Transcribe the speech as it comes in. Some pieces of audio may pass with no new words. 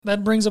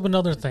That brings up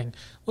another thing.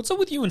 What's up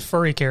with you and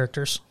furry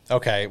characters?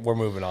 Okay, we're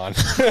moving on.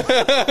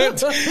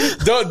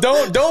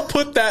 don't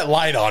put that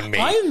light on me.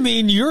 I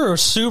mean, you're a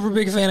super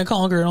big fan of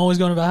Conquer and always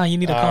going about how you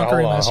need a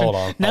Conquering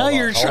master. Now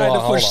you're trying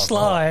to push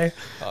Sly.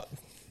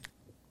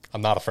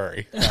 I'm not a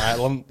furry.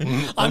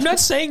 I'm not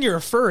saying you're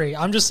a furry.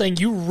 I'm just saying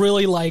you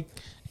really like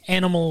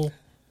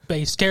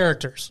animal-based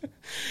characters.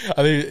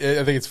 I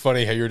think it's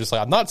funny how you're just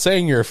like, I'm not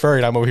saying you're a furry,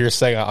 and I'm over here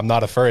saying I'm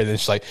not a furry. And then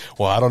she's like,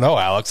 well, I don't know,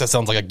 Alex. That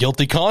sounds like a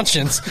guilty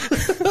conscience.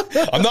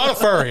 I'm not a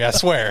furry, I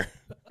swear.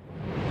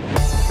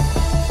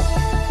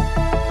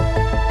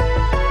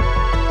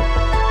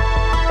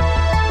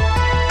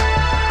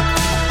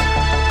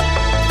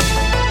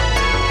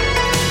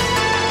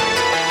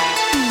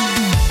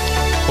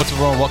 What's up,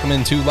 everyone? Welcome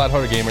into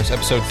Lighthearted Gamers,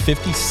 episode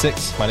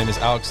 56. My name is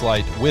Alex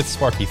Light with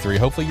Sparky3.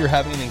 Hopefully you're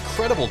having an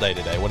incredible day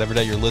today, whatever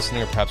day you're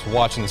listening or perhaps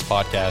watching this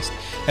podcast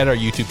at our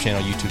YouTube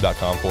channel,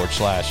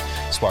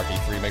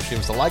 youtube.com/Sparky3. Make sure you give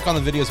us a like on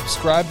the video,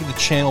 subscribe to the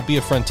channel, be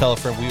a friend, tell a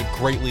friend. We would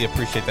greatly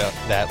appreciate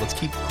that. Let's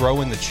keep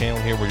growing the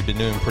channel here. We've been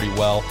doing pretty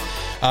well.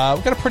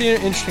 We've got a pretty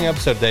interesting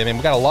episode today, man.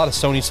 We've got a lot of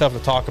Sony stuff to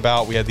talk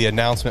about. We had the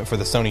announcement for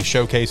the Sony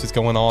Showcase that's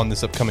going on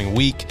this upcoming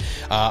week.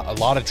 A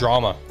lot of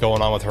drama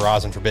going on with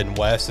Horizon Forbidden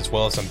West, as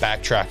well as some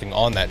backtracking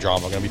on that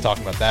drama. We're going to be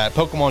talking about that.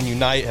 Pokemon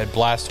Unite had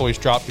Blastoise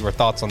drop. Give our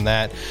thoughts on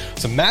that.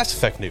 Some Mass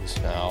Effect news.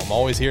 Now, I'm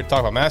always here to talk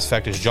about Mass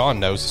Effect, as John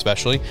knows,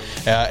 especially.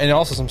 And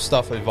also some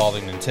stuff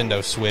involving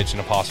Nintendo Switch and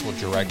a possible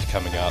Direct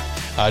coming up.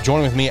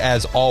 Joining with me,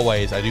 as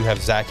always, I do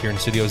have Zach here in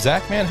the studio.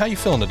 Zach, man, how you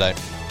feeling today?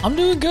 I'm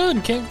doing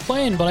good. Can't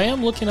complain, but I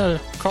am looking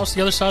across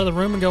the other side of the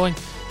room and going,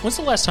 when's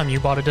the last time you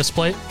bought a disc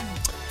plate?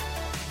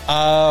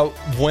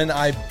 When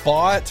I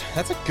bought,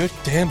 that's a good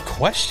damn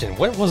question.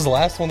 What was the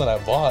last one that I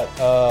bought?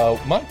 I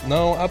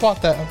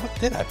bought that. What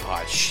did I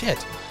buy?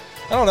 Shit.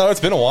 I don't know. It's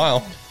been a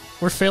while.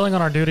 We're failing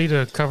on our duty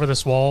to cover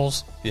this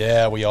walls.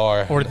 Yeah, we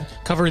are. Or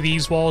cover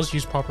these walls,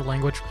 use proper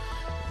language.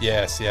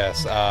 Yes. Yeah,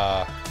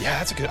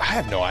 that's a good, I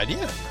have no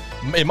idea.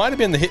 It might have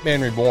been the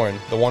Hitman Reborn,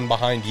 the one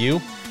behind you.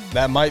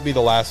 That might be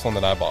the last one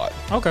that I bought.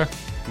 Okay.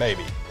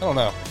 Maybe. I don't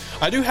know.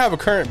 I do have a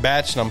current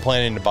batch that I'm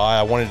planning to buy.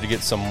 I wanted to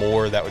get some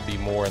more that would be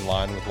more in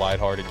line with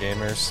Lighthearted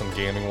Gamers, some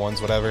gaming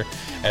ones, whatever,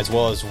 as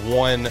well as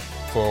one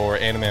for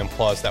Animan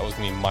Plus. That was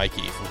going to be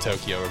Mikey from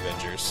Tokyo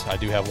Revengers. I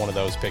do have one of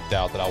those picked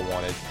out that I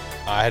wanted.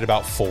 I had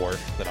about 4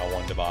 that I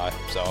wanted to buy,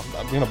 so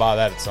I'm going to buy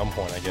that at some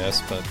point, I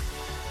guess, but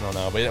I don't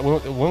know. But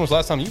when was the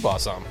last time you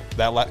bought some?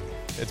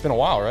 It's been a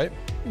while, right?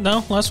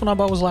 No, last one I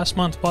bought was last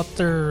month. Bought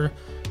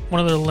one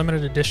of their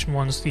limited edition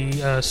ones,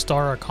 the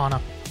Star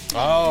Arcana.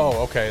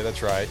 Oh, okay,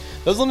 that's right.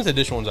 Those limited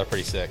edition ones are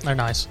pretty sick. They're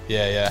nice.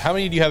 Yeah. How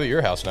many do you have at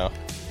your house now?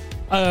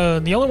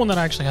 The only one that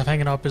I actually have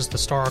hanging up is the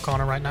Star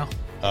Arcana right now.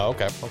 Oh,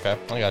 okay.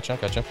 I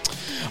gotcha.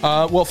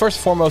 Well, first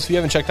and foremost, if you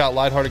haven't checked out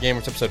Lighthearted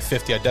Gamers episode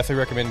 50, I definitely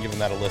recommend giving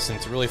that a listen.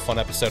 It's a really fun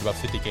episode about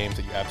 50 games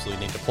that you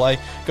absolutely need to play.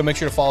 Go make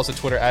sure to follow us on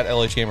Twitter at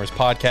LHGamers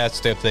Podcast.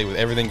 Stay up to date with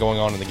everything going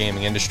on in the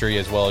gaming industry,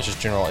 as well as just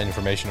general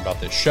information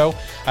about this show.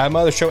 I have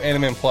my other show,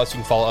 Animan Plus. You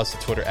can follow us on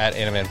Twitter at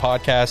Animan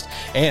Podcast.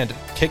 And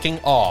kicking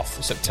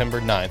off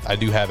September 9th, I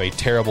do have a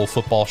terrible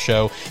football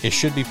show. It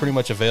should be pretty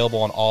much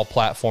available on all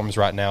platforms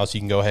right now, so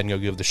you can go ahead and go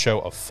give the show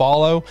a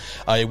follow.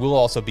 It will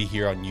also be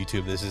here on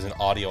YouTube. This is an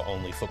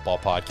audio-only football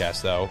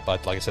podcast, though.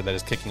 But like I said, that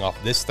is kicking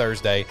off this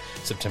Thursday,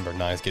 September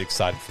 9th. Get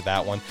excited for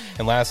that one.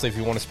 And lastly, if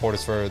you want to support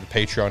us for the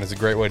Patreon, it's a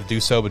great way to do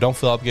so. But don't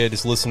feel obligated.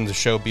 Just listen to the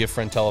show. Be a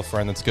friend. Tell a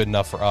friend. That's good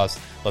enough for us.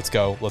 Let's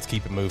go. Let's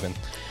keep it moving.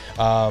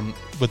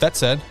 With that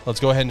said, let's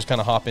go ahead and just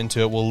kind of hop into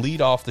it. We'll lead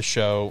off the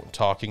show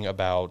talking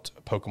about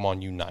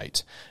Pokemon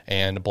Unite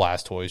and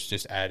Blastoise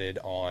just added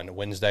on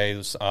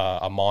Wednesdays,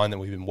 a mon that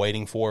we've been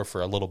waiting for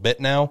a little bit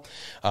now.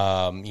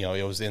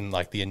 It was in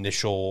like the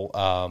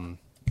initial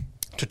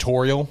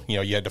tutorial.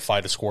 You had to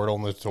fight a Squirtle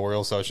in the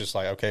tutorial, so it's just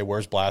like, okay,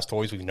 where's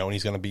Blastoise? We've known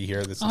he's going to be here.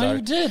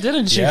 You did,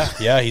 didn't you?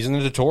 Yeah, he's in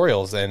the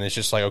tutorials, and it's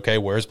just like, okay,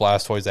 where's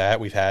Blastoise at?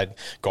 We've had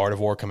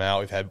Gardevoir come out,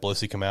 we've had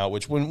Blissey come out,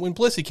 which when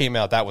Blissey came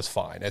out, that was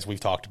fine, as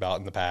we've talked about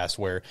in the past,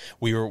 where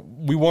we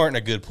weren't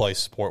in a good place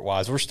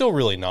support-wise. We're still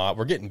really not.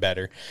 We're getting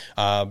better.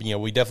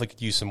 We definitely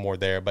could use some more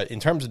there, but in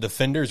terms of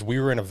defenders, we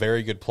were in a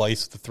very good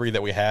place with the 3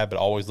 that we had, but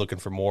always looking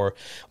for more.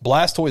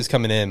 Blastoise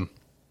coming in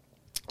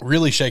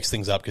really shakes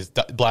things up because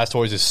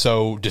Blastoise is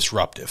so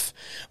disruptive.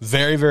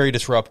 Very, very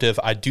disruptive.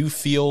 I do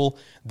feel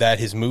that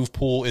his move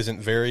pool isn't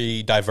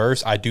very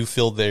diverse. I do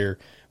feel there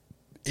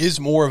is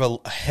more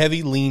of a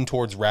heavy lean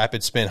towards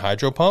Rapid Spin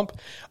Hydro Pump.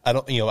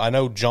 I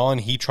know John,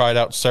 he tried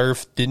out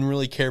Surf, didn't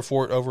really care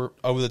for it over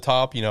the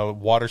top.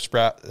 Water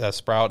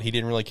Sprout, he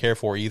didn't really care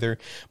for either.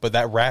 But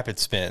that Rapid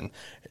Spin,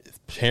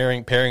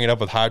 pairing it up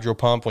with Hydro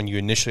Pump when you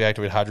initially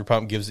activate Hydro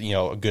Pump gives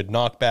a good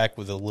knockback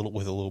with a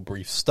little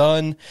brief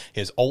stun.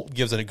 His ult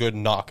gives it a good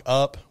knock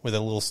up with a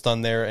little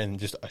stun there, and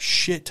just a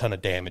shit ton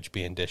of damage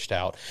being dished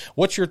out.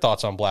 What's your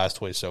thoughts on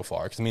Blastoise so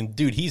far? Because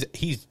dude,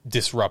 he's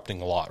disrupting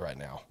a lot right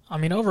now.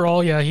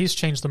 Overall, yeah, he's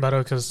changed the meta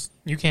because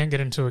you can't get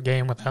into a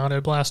game without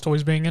a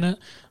Blastoise being in it.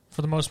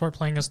 For the most part,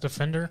 playing as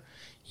defender,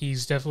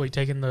 he's definitely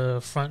taking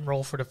the front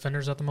role for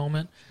defenders at the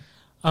moment.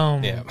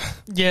 Yeah.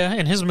 Yeah,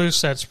 and his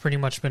moveset's pretty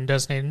much been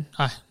designated.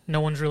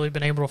 No one's really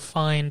been able to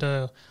find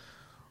a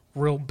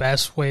real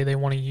best way they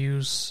want to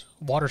use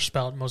Water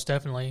Spout, most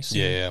definitely. So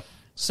Yeah.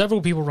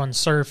 several people run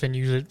Surf and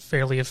use it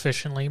fairly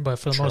efficiently, but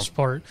for the True. most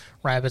part,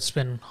 Rapid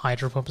Spin,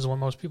 Hydro Pump is what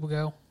most people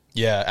go.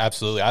 Yeah,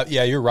 absolutely.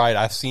 Yeah, you're right.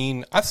 I've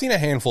seen a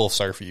handful of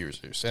Surf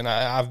users, and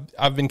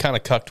I've been kind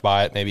of cucked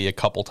by it maybe a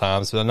couple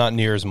times, but not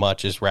near as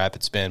much as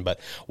Rapid Spin. But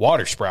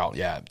Water Sprout,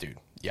 yeah, dude,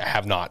 yeah,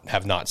 have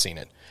not seen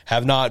it.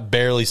 Have not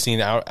barely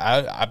seen it.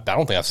 I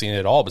don't think I've seen it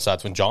at all.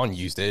 Besides when John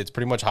used it, it's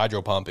pretty much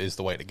Hydro Pump is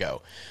the way to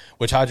go.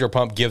 Which Hydro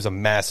Pump gives a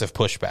massive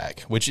pushback,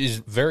 which is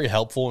very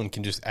helpful and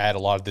can just add a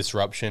lot of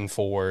disruption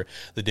for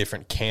the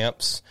different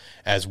camps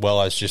as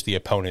well as just the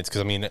opponents. Because,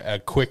 I mean, a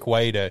quick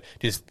way to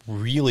just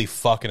really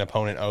fuck an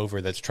opponent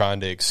over that's trying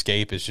to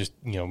escape is just,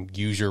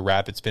 use your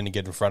Rapid Spin to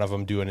get in front of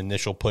them, do an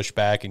initial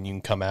pushback, and you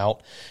can come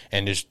out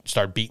and just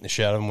start beating the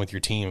shit out of them with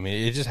your team. I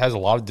mean, it just has a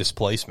lot of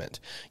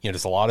displacement.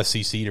 There's a lot of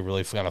CC to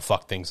really kind of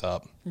fuck things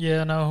up.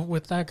 Yeah, no,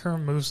 with that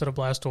current moveset of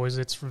Blastoise,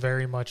 it's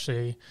very much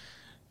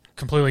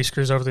completely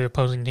screws over the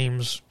opposing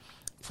team's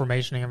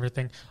formation and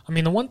everything. I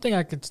mean, the one thing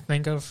I could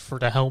think of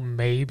to help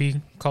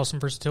maybe cause some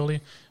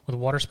versatility with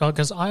Water Spout,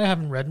 because I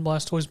haven't read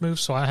Blastoise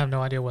moves, so I have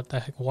no idea what the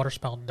heck Water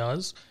Spout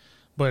does.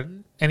 But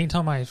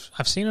anytime I've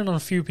seen it on a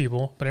few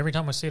people, but every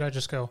time I see it, I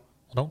just go,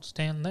 well, don't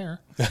stand there.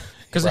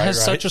 Because it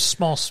has such a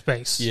small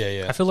space.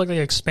 Yeah. I feel like they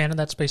expanded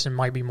that space and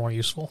might be more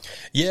useful.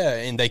 Yeah,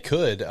 and they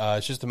could.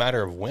 It's just a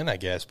matter of when, I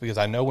guess, because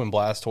I know when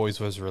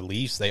Blastoise was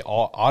released, they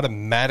all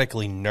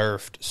automatically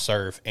nerfed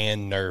Surf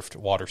and nerfed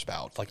Water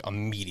Spout, like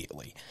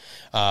immediately,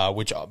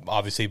 which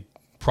obviously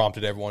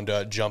prompted everyone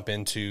to jump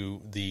into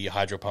the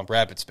Hydro Pump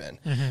Rapid Spin.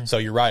 Mm-hmm. So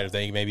you're right. If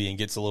they maybe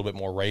gets a little bit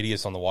more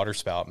radius on the Water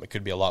Spout, it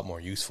could be a lot more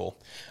useful.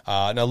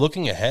 Now,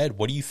 looking ahead,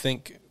 what do you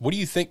think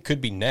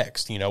could be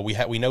next? We know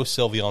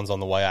Sylveon's on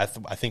the way. I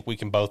think we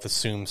can both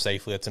assume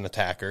safely it's an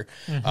attacker.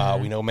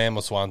 Mm-hmm. We know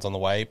Mamoswine's on the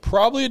way.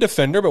 Probably a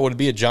defender, but would it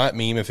be a giant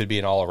meme if it'd be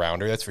an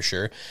all-arounder? That's for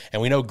sure.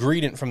 And we know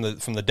Greedent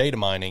from the data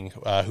mining,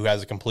 who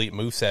has a complete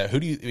moveset. Who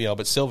do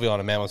but Sylveon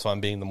and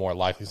Mamoswine being the more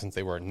likely since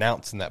they were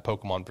announced in that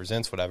Pokemon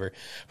Presents whatever.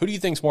 Who do you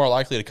think's more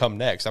likely to come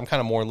next? I'm kind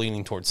of more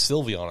leaning towards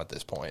Sylveon at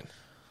this point.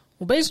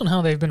 Well, based on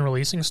how they've been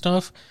releasing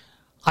stuff,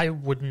 I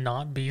would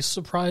not be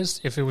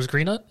surprised if it was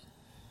Greenut.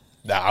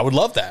 I would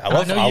love that. I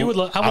love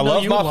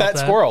my fat that.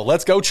 squirrel.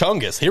 Let's go,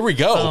 Chungus. Here we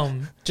go.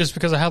 Just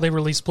because of how they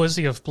released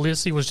Blissey. If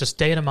Blissey was just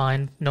data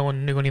mined, no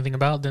one knew anything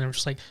about it, then it was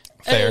just like,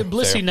 hey,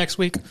 Blissey next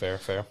week. Fair.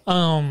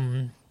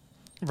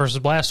 Versus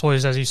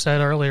Blastoise, as you said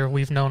earlier,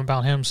 we've known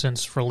about him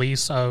since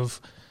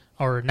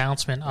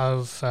announcement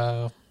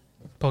of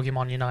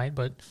Pokemon Unite,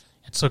 but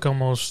it took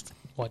almost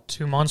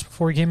 2 months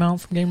before he came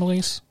out from game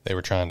release. They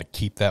were trying to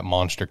keep that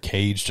monster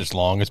caged as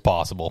long as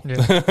possible.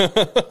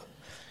 Yeah.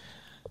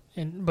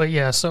 But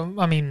yeah, so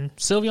I mean,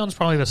 Sylveon's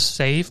probably the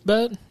safe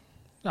bet.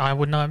 I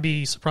would not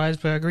be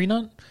surprised by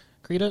Greedent,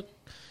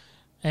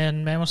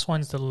 and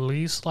Mamoswine's the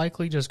least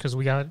likely, just because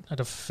we got a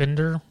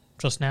defender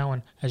just now,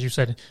 and as you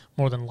said,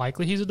 more than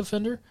likely he's a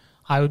defender.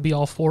 I would be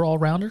all for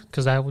all-rounder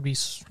because that would be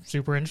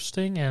super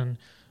interesting and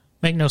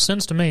make no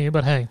sense to me.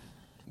 But hey.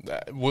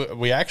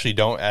 We actually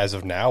don't, as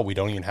of now, we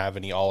don't even have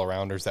any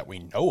all-arounders that we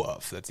know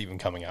of that's even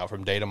coming out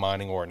from data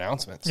mining or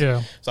announcements.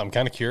 Yeah. So I'm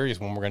kind of curious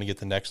when we're going to get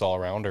the next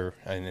all-arounder,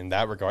 and in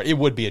that regard, it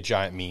would be a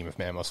giant meme if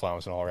Mamoswine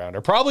was an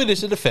all-arounder. Probably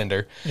just a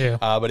defender,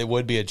 but it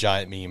would be a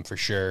giant meme for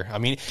sure. I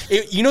mean,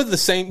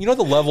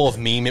 the level of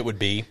meme it would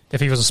be?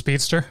 If he was a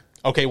speedster?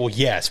 Okay, well,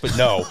 yes, but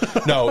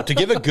no. To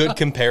give a good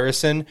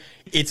comparison,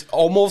 it's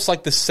almost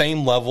like the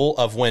same level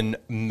of when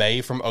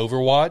Mei from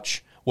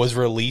Overwatch was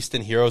released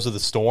in Heroes of the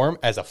Storm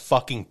as a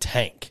fucking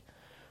tank.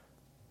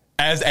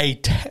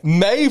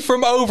 Mei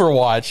from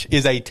Overwatch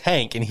is a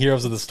tank in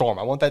Heroes of the Storm.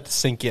 I want that to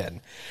sink in.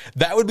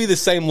 That would be the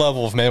same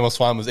level if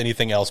Mamoswine was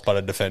anything else but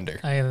a defender.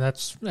 Hey,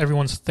 that's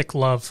everyone's thick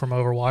love from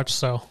Overwatch,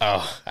 so.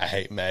 Oh, I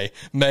hate Mei.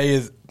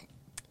 Mei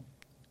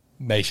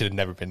should have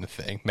never been the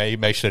thing.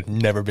 Mei should have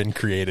never been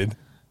created.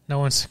 No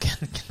one's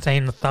can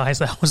contain the thighs.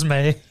 That was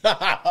Mei.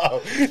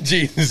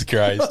 Jesus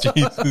Christ.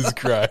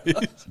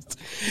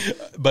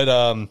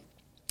 But,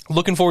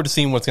 looking forward to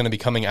seeing what's going to be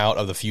coming out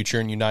of the future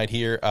in Unite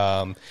here.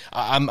 I'm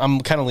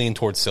kind of leaning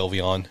towards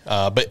Sylveon.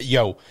 But,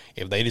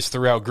 if they just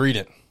threw out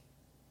Greedent,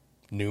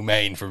 new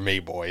main for me,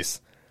 boys.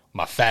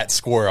 My fat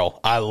squirrel.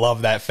 I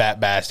love that fat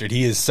bastard.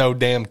 He is so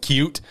damn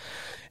cute.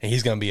 And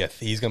he's gonna be a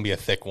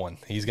thick one.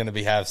 He's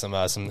gonna have some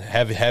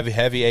heavy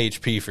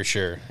HP for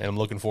sure. And I'm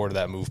looking forward to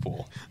that move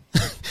pool.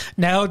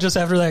 Now, just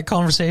after that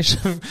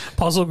conversation,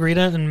 Puzzle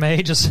Greedent and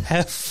Mei just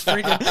have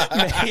freaking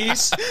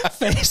Mei's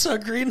face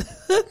on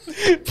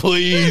Greedent.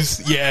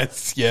 Please,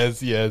 yes.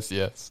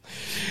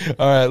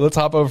 All right, let's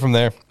hop over from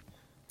there.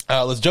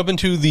 Let's jump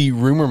into the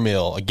rumor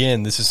mill.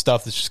 Again, this is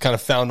stuff that's just kind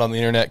of found on the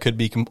internet. Could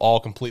be all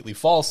completely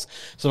false.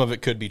 Some of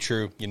it could be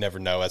true. You never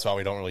know. That's why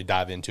we don't really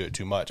dive into it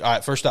too much. All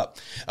right, first up,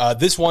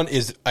 this one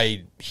is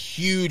a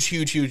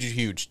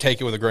huge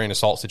take it with a grain of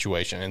salt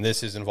situation, and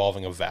this is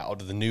involving Avowed,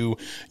 the new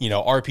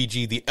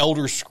RPG, the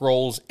Elder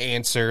Scrolls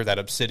Answer that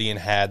Obsidian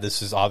had.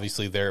 This is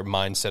obviously their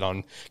mindset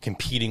on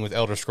competing with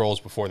Elder Scrolls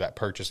before that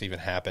purchase even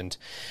happened.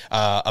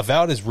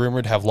 Avowed is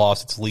rumored to have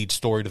lost its lead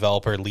story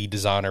developer, lead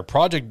designer,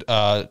 project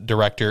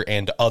director,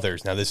 and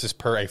others. Now, this is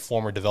per a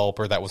former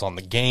developer that was on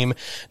the game.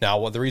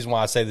 Now, the reason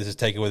why I say this is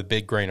taken with a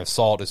big grain of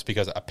salt is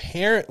because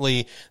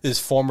apparently this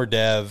former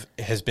dev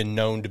has been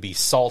known to be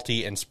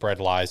salty and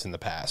spread lies in the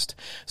past.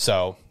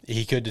 So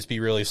he could just be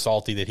really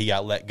salty that he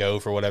got let go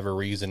for whatever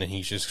reason, and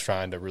he's just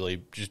trying to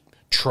really just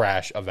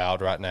trash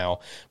Avowed right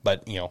now.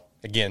 But,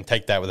 again,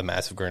 take that with a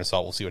massive grain of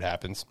salt. We'll see what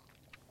happens.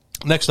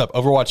 Next up,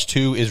 Overwatch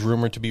 2 is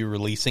rumored to be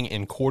releasing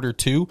in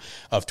Q2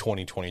 of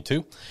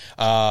 2022.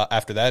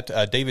 After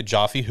that, David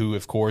Jaffe, who,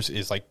 of course,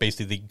 is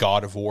basically the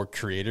God of War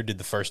creator, did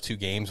the first 2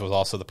 games, was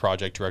also the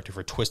project director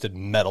for Twisted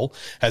Metal,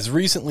 has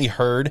recently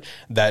heard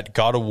that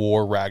God of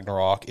War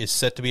Ragnarok is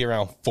set to be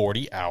around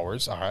 40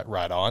 hours. All right,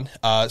 right on.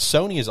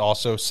 Sony is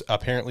also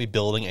apparently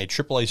building a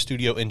AAA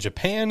studio in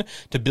Japan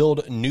to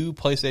build new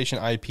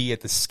PlayStation IP at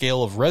the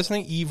scale of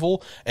Resident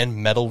Evil and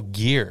Metal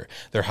Gear.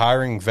 They're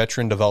hiring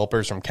veteran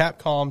developers from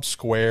Capcom,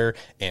 Square,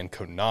 and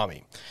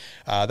Konami.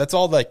 That's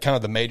all kind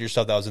of the major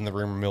stuff that was in the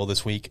rumor mill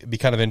this week. It'd be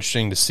kind of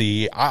interesting to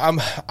see.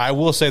 I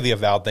will say the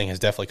Avowed thing has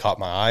definitely caught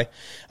my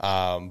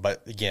eye.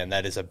 But again,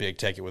 that is a big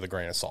take it with a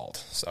grain of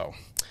salt. So,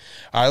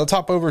 all right, let's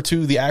hop over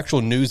to the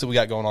actual news that we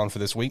got going on for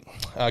this week.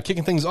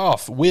 Kicking things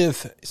off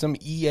with some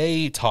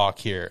EA talk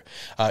here.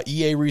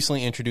 EA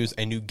recently introduced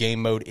a new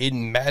game mode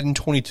in Madden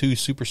 22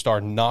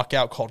 Superstar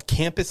Knockout called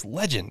Campus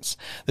Legends.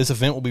 This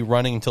event will be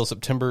running until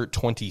September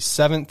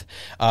 27th.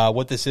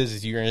 What this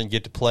is you're going to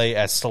get to play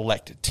as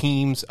select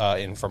teams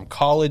from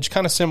college,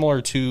 kind of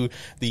similar to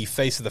the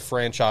Face of the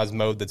Franchise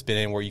mode that's been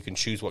in, where you can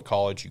choose what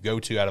college you go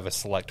to out of a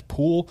select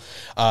pool.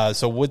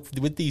 So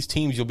with these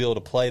teams you'll be able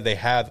to play, they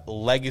have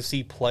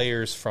legacy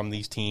players from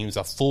these teams,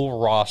 a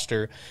full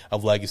roster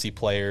of legacy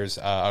players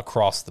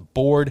across the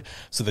board.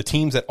 So the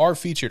teams that are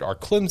featured are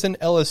Clemson,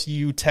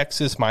 LSU,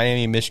 Texas,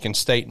 Miami, Michigan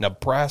State,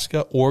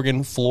 Nebraska,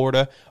 Oregon,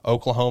 Florida,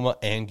 Oklahoma,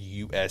 and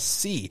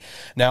USC.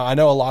 Now, I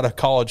know a lot of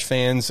college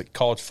fans,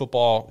 college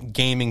football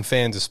gaming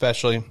fans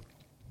especially,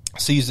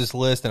 sees this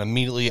list and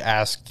immediately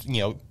asks,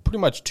 pretty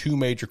much 2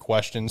 major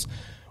questions.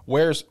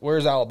 Where's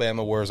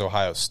Alabama? Where's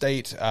Ohio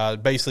State?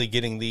 Basically,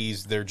 getting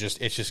these, it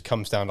just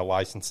comes down to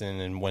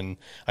licensing and when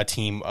a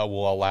team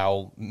will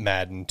allow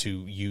Madden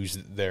to use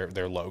their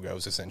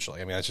logos. Essentially,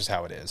 I mean that's just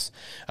how it is.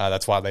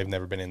 That's why they've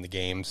never been in the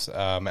games.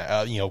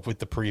 With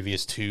the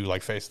previous 2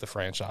 Face the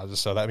Franchises.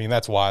 So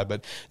that's why.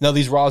 But no,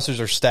 these rosters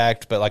are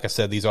stacked. But like I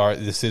said,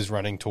 this is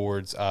running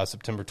towards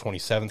September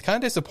 27th. Kind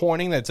of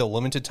disappointing that it's a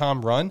limited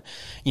time run.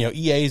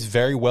 EA is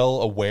very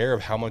well aware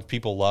of how much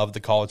people love the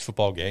college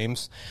football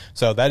games.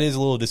 So that is a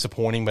little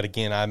disappointing, but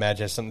again, I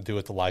imagine it has something to do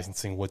with the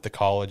licensing with the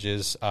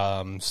colleges.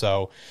 But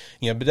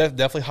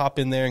definitely hop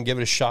in there and give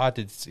it a shot.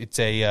 It's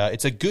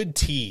a good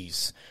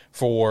tease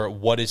for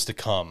what is to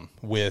come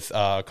with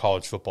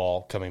college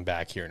football coming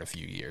back here in a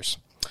few years.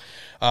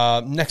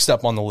 Next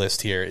up on the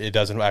list here, it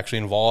doesn't actually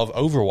involve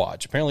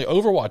Overwatch. Apparently,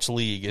 Overwatch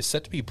League is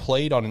set to be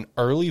played on an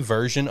early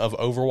version of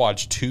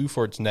Overwatch 2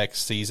 for its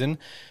next season.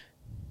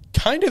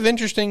 Kind of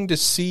interesting to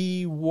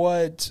see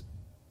what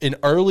an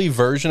early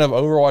version of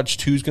Overwatch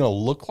 2 is going to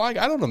look like.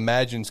 I don't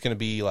imagine it's going to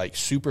be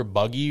super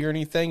buggy or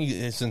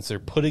anything, since they're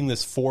putting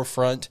this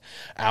forefront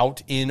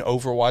out in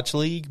Overwatch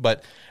League.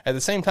 But at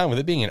the same time, with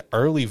it being an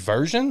early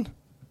version,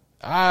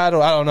 I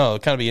don't know. It'll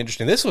kind of be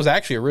interesting. This was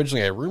actually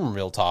originally a rumor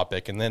mill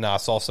topic, and then I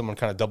saw someone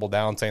kind of double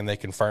down saying they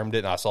confirmed it,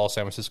 and I saw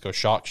San Francisco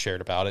Shock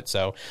shared about it.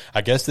 So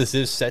I guess this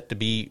is set to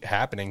be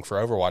happening for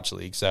Overwatch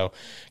League. So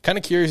kind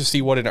of curious to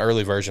see what an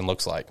early version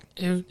looks like.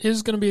 It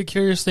is going to be a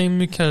curious thing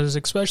because,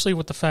 especially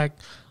with the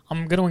fact,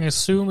 I'm going to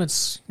assume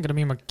it's going to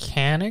be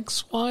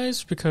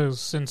mechanics-wise,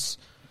 because since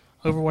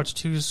Overwatch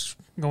 2 is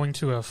going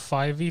to a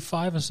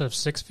 5v5 instead of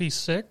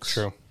 6v6.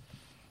 True.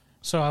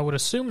 So I would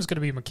assume it's going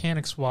to be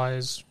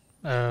mechanics-wise,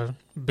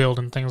 build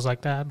and things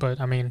like that. But,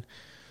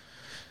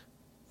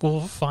 we'll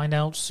find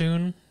out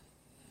soon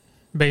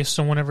based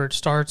on whenever it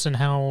starts and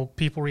how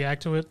people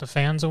react to it, the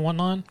fans and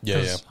whatnot.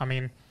 Yeah.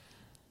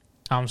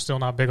 I'm still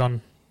not big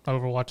on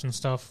Overwatch and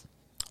stuff.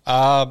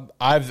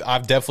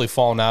 I've definitely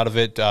fallen out of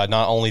it,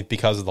 not only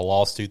because of the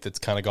lawsuit that's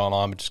kind of gone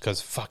on, but just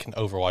because fucking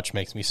Overwatch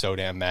makes me so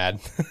damn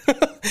mad.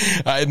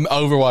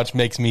 Overwatch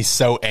makes me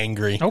so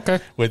angry. Okay.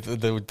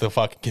 With the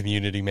fucking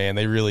community, man.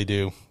 They really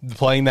do.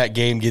 Playing that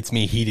game gets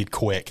me heated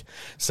quick.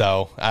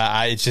 So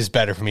it's just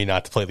better for me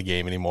not to play the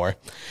game anymore.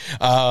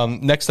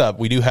 Next up,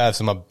 we do have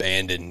some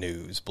abandoned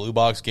news. Blue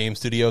Box Game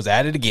Studios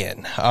at it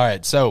again. All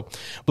right, so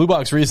Blue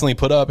Box recently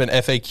put up an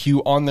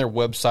FAQ on their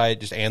website,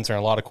 just answering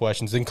a lot of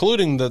questions,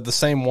 including the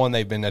same one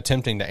they've been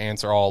attempting to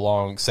answer all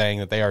along, saying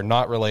that they are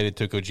not related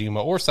to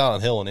Kojima or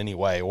Silent Hill in any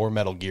way, or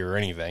Metal Gear or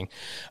anything.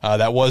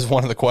 That was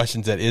one of the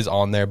questions that is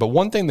on there. But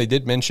one thing they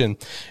did mention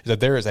is that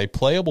there is a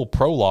playable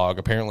prologue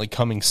apparently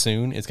coming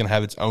soon. It's going to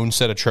have its own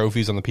set of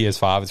trophies on the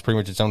PS5. It's pretty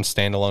much its own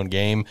standalone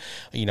game.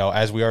 You know,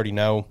 as we already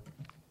know,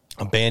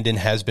 Abandon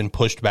has been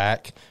pushed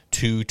back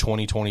to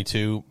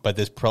 2022, but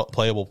this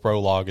playable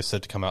prologue is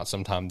set to come out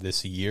sometime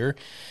this year.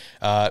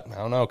 I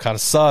don't know, kind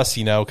of sus,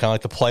 you know, kind of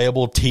like the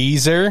playable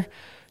teaser,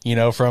 you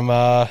know, from,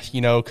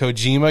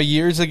 Kojima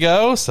years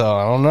ago. So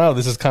I don't know.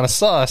 This is kind of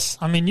sus.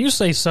 I mean, you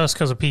say sus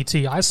because of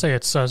PT. I say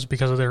it's sus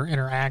because of their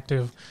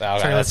interactive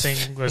trailer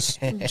thing was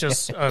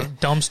just a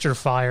dumpster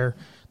fire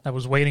that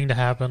was waiting to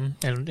happen.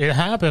 And it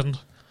happened.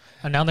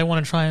 And now they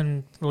want to try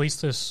and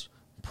release this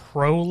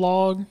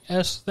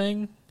prologue-esque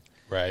thing.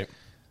 Right.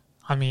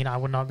 I mean, I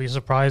would not be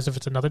surprised if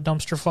it's another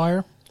dumpster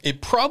fire.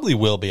 It probably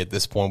will be at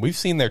this point. We've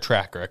seen their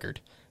track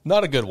record.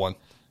 Not a good one.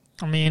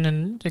 I mean,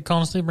 and it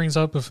constantly brings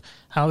up of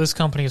how this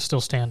company is still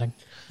standing.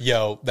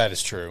 Yo, that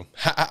is true.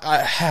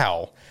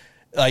 How?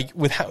 Like,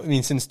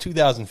 since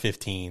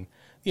 2015,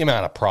 the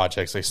amount of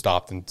projects they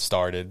stopped and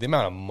started, the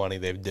amount of money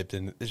they've dipped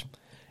in,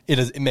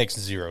 it makes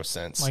zero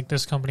sense. Like,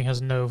 this company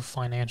has no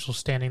financial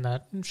standing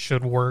that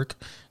should work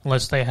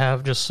unless they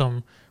have just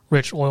some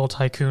rich oil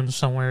tycoon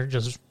somewhere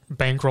just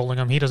bankrolling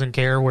him. He doesn't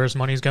care where his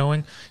money's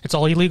going. It's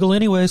all illegal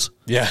anyways.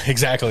 Yeah,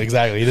 exactly.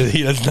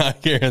 He does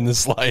not care in the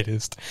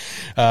slightest.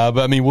 But,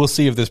 I mean, we'll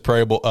see if this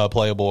playable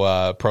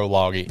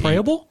prologue...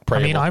 Playable? I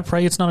mean, I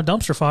pray it's not a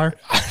dumpster fire.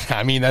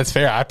 I mean, that's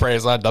fair. I pray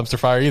it's not a dumpster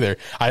fire either.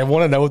 I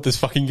want to know what this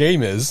fucking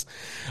game is.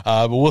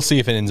 But we'll see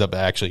if it ends up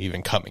actually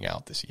even coming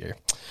out this year.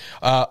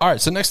 All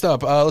right, so next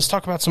up, let's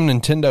talk about some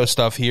Nintendo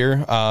stuff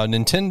here.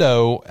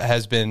 Nintendo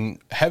has been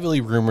heavily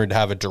rumored to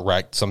have a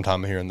Direct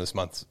sometime here in this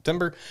month,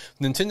 September.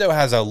 Nintendo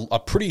has a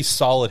pretty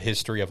solid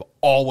history of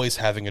always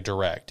having a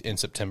Direct in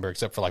September,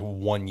 except for like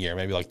 1 year,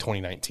 maybe like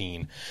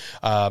 2019.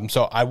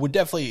 So I would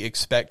definitely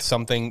expect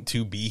something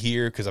to be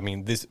here because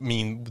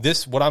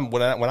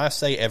when I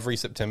say every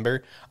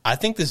September, I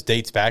think this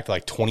dates back to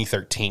like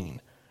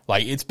 2013.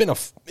 Like it's been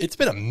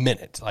a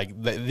minute.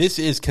 Like this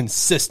is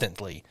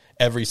consistently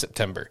every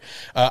September.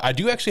 I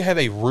do actually have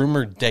a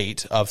rumored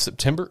date of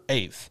September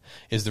 8th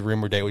is the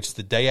rumored date, which is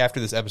the day after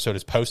this episode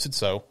is posted.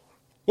 So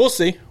we'll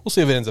see. We'll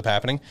see if it ends up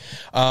happening.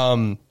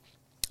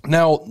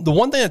 Now, the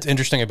one thing that's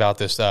interesting about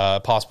this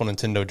possible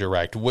Nintendo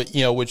Direct,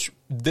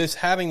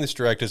 having this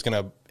Direct is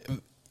going to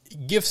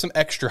give some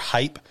extra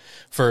hype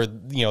for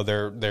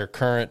their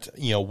current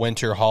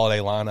winter holiday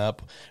lineup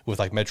with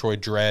like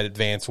Metroid Dread,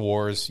 Advance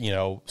Wars,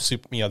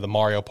 the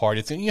Mario Party.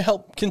 It's going to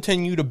help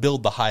continue to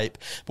build the hype.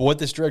 But what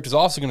this Direct is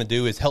also going to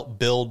do is help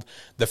build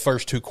the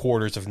first 2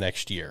 quarters of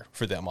next year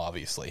for them.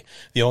 Obviously,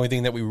 the only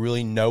thing that we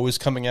really know is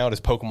coming out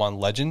is Pokemon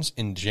Legends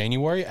in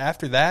January.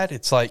 After that,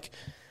 it's like,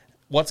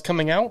 what's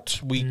coming out?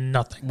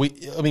 Nothing.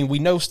 We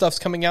know stuff's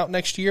coming out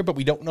next year, but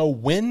we don't know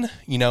when,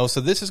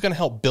 so this is going to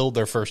help build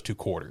their first 2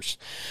 quarters.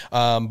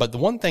 But the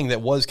one thing that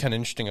was kind of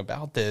interesting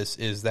about this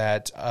is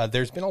that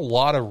there's been a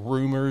lot of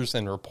rumors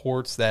and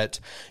reports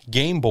that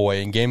Game Boy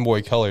and Game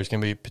Boy Color is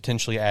going to be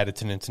potentially added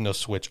to Nintendo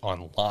Switch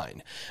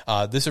Online.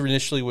 This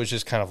initially was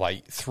just kind of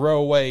like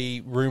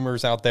throwaway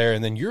rumors out there,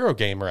 and then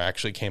Eurogamer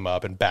actually came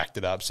up and backed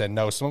it up, said,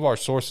 no, some of our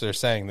sources are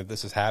saying that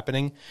this is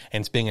happening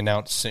and it's being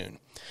announced soon.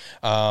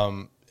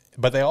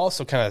 But they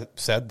also kind of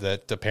said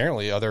that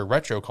apparently other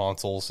retro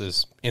consoles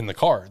is in the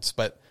cards.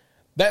 But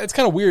it's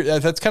kind of weird.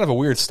 That's kind of a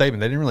weird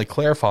statement. They didn't really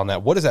clarify on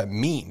that. What does that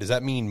mean? Does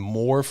that mean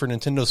more for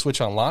Nintendo Switch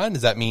Online?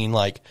 Does that mean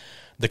like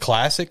the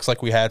classics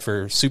like we had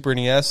for Super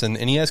NES and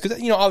NES? Because,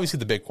 obviously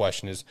the big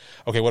question is,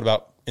 okay, what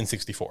about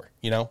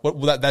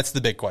N64? That's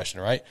the big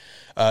question, right?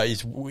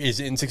 Is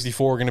N64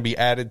 going to be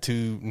added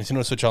to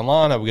Nintendo Switch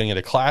Online? Are we going to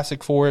get a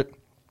classic for it?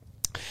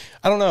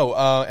 I don't know,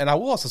 and I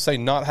will also say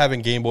not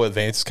having Game Boy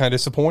Advance is kind of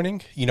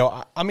disappointing.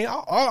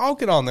 I'll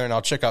get on there and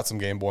I'll check out some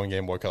Game Boy and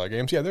Game Boy Color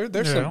games. Yeah,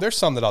 there's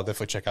some that I'll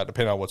definitely check out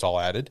depending on what's all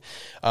added.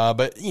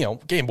 But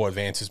Game Boy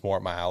Advance is more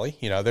up my alley.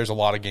 There's a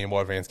lot of Game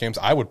Boy Advance games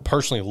I would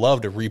personally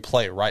love to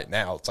replay right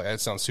now. It's like that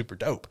sounds super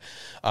dope.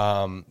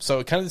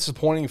 So kind of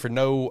disappointing for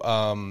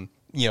no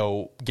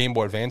Game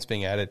Boy Advance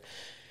being added.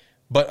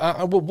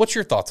 But what's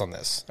your thoughts on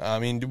this? I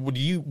mean, what do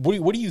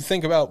you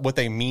think about what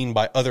they mean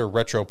by other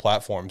retro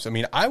platforms? I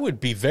mean, I would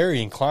be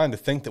very inclined to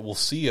think that we'll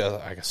see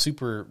a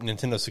Super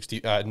Nintendo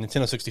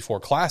 64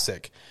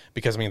 Classic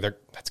because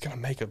that's going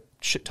to make a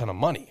shit ton of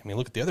money. I mean,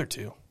 look at the other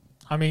two.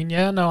 I mean,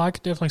 yeah, no, I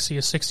could definitely see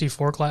a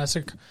 64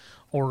 Classic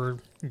or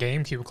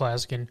GameCube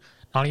Classic, and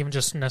not even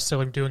just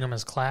necessarily doing them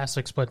as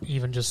classics, but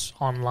even just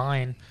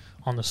online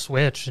on the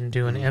Switch and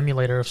do an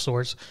emulator of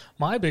sorts.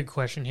 My big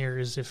question here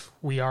is if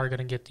we are going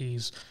to get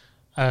these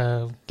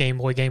Game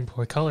Boy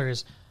Color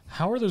is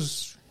how are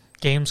those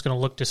games going to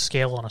look to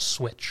scale on a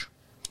Switch?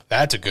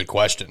 That's a good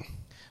question.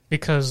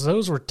 Because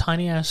those were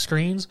tiny-ass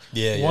screens.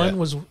 Yeah, One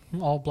was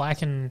all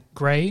black and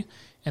gray,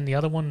 and the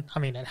other one,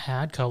 it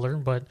had color,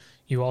 but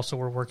you also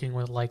were working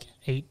with,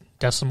 8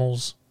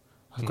 decimals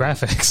of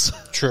graphics.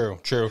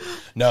 True.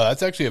 No,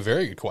 that's actually a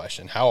very good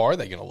question. How are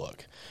they going to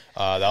look?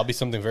 That'll be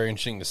something very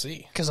interesting to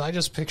see. Because I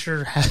just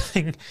picture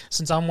having,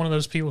 since I'm one of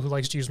those people who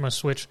likes to use my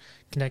Switch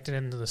connected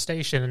into the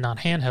station and not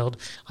handheld,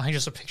 I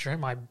just picture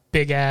having my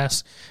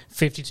big-ass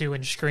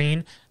 52-inch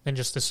screen and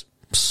just this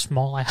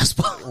small-ass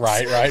box.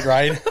 Right.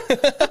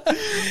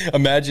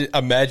 Imagine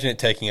it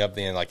taking up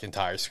the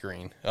entire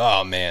screen.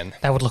 Oh, man.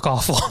 That would look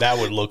awful. That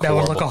would look That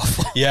horrible. would look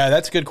awful. Yeah,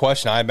 that's a good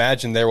question. I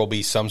imagine there will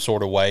be some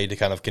sort of way to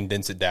kind of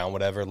condense it down,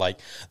 whatever. Like,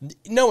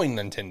 knowing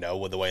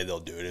Nintendo, the way they'll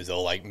do it is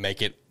they'll,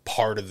 make it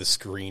part of the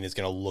screen is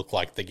going to look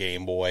like the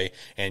Game Boy,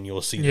 and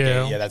you'll see the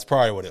game. Yeah, that's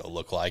probably what it'll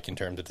look like in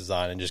terms of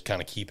design, and just kind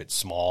of keep it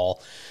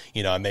small,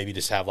 and maybe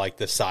just have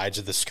the sides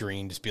of the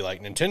screen just be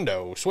like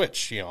Nintendo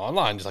Switch,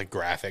 online, just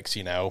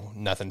graphics,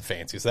 nothing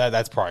fancy. So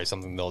that's probably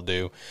something they'll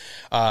do.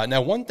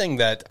 Now, one thing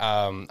that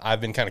I've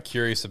been kind of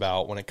curious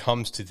about when it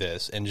comes to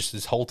this, and just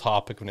this whole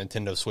topic of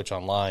Nintendo Switch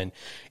Online,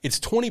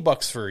 it's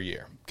 $20 for a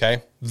year.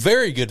 Okay,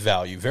 very good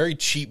value, very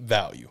cheap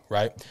value,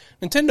 right?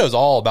 Nintendo's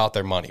all about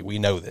their money. We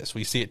know this.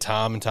 We see it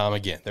time and time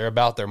again. They're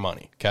about their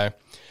money, okay?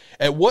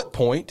 At what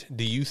point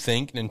do you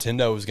think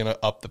Nintendo is going to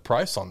up the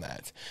price on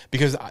that?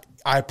 Because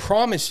I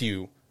promise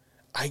you,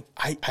 I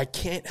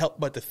can't help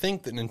but to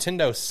think that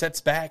Nintendo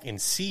sits back and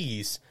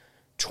sees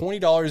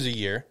 $20 a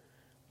year,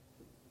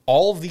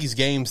 all of these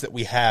games that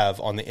we have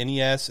on the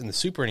NES and the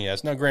Super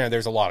NES. Now, granted,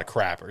 there's a lot of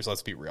crappers.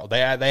 Let's be real.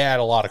 They add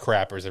a lot of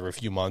crappers every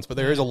few months, but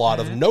there is a lot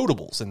of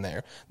notables in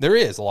there. There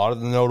is a lot of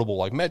the notable,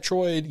 like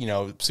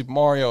Metroid, Super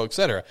Mario,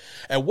 etc.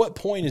 At what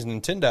point is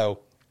Nintendo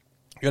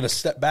going to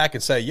step back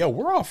and say, yo,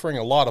 we're offering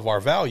a lot of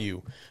our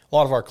value, a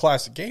lot of our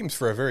classic games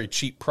for a very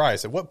cheap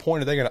price? At what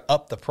point are they going to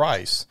up the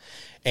price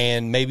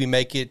and maybe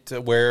make it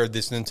where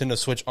this Nintendo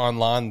Switch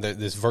Online,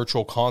 this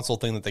virtual console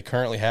thing that they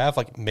currently have,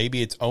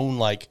 maybe its own,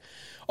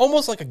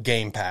 almost like a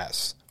Game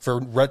Pass for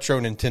retro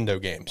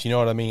Nintendo games. You know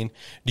what I mean?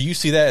 Do you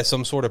see that as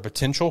some sort of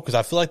potential? Because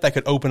I feel like that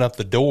could open up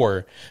the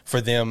door for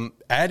them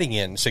adding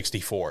in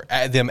 64,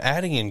 them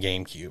adding in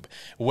GameCube.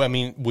 Well, I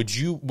mean, would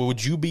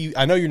you be?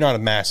 I know you're not a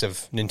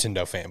massive Nintendo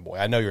fanboy.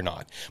 I know you're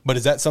not. But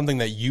is that something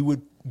that you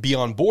would be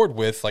on board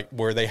with,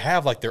 where they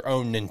have their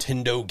own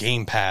Nintendo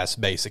Game Pass,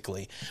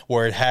 basically,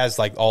 where it has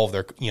all of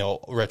their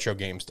retro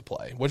games to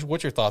play?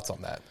 What's your thoughts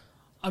on that?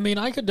 I mean,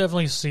 I could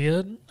definitely see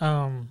it.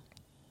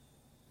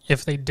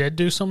 If they did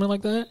do something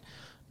like that,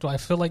 do I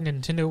feel like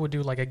Nintendo would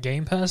do a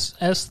Game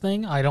Pass-esque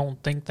thing? I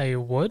don't think they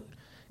would,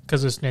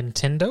 because it's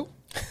Nintendo.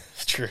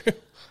 True.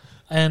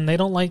 And they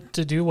don't like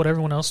to do what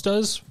everyone else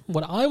does.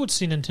 What I would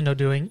see Nintendo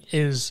doing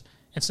is,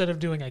 instead of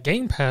doing a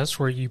Game Pass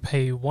where you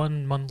pay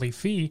one monthly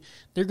fee,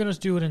 they're going to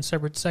do it in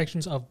separate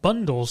sections of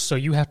bundles, so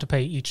you have to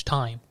pay each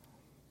time.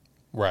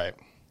 Right.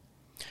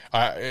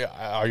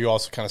 Are you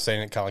also kind of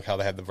saying it kind of like how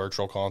they had the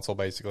virtual console,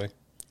 basically?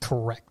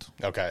 Correct.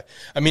 Okay.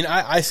 I mean,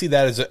 I see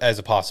that as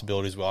a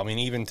possibility as well. I mean,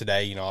 even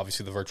today,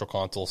 obviously the virtual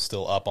console is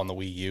still up on the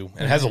Wii U,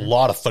 and it has a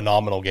lot of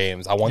phenomenal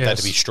games. I want that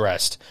to be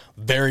stressed.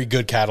 Very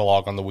good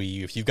catalog on the Wii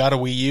U. If you've got a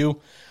Wii U,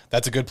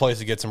 that's a good place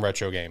to get some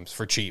retro games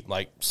for cheap,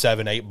 like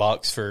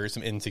 $7-8 for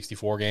some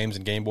N64 games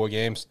and Game Boy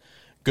games.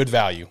 Good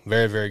value.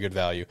 Very, very good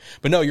value.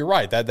 But no, you're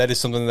right. That is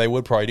something that they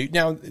would probably do.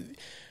 Now,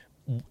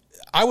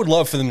 I would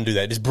love for them to do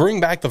that. Just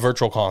bring back the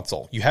virtual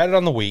console. You had it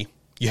on the Wii.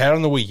 You had it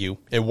on the Wii U.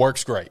 It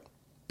works great.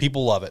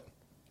 People love it.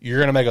 You're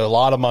going to make a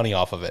lot of money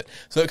off of it.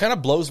 So it kind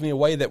of blows me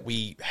away that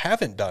we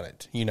haven't done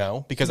it,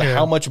 because of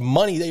how much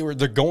money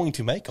they're going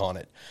to make on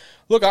it.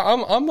 Look,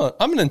 I'm a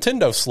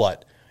Nintendo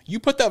slut. You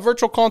put that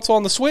virtual console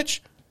on the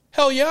Switch,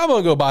 hell yeah, I'm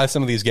going to go buy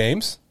some of these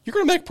games. You're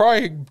going to make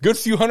probably a good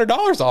few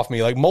 $100s off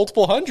me,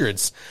 multiple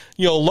hundreds,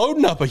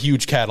 loading up a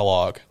huge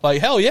catalog.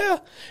 Hell yeah.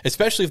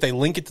 Especially if they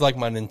link it to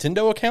my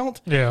Nintendo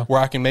account, where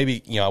I can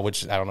maybe,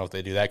 which I don't know if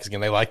they do that because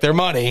again, they like their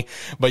money,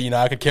 but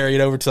I could carry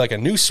it over to a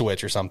new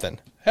Switch or something.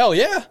 Hell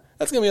yeah.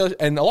 That's going to be,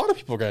 and a lot of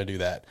people are going to do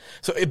that.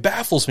 So it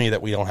baffles me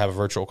that we don't have a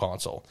virtual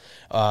console.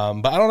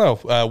 But I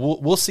don't know.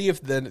 We'll see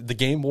if the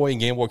Game Boy and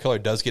Game Boy Color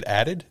does get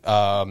added.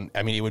 I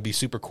mean, it would be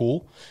super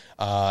cool.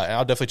 And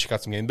I'll definitely check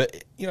out some games.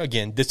 But,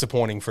 again,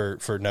 disappointing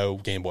for no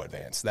Game Boy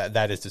Advance.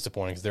 That is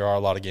disappointing because there are a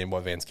lot of Game Boy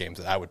Advance games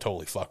that I would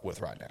totally fuck with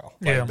right now.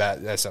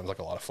 That sounds like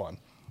a lot of fun.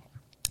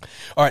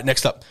 All right,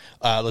 next up,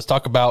 let's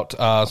talk about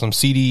some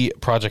CD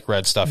Projekt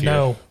Red stuff here.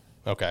 No.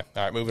 Okay.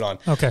 All right, moving on.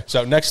 Okay.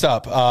 So next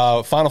up,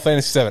 Final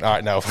Fantasy VII. All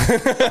right, no. All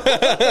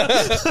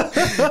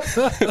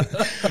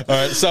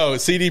right, so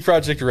CD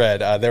Projekt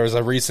Red. There was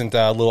a recent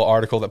little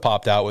article that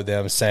popped out with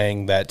them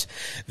saying that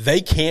they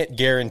can't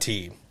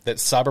guarantee that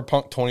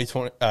Cyberpunk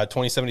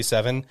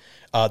 2077,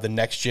 the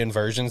next gen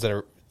versions that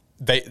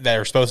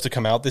are supposed to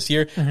come out this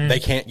year, they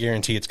can't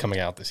guarantee it's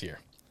coming out this year.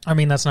 I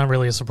mean, that's not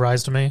really a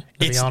surprise to me,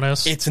 to be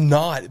honest. It's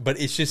not, but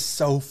it's just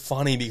so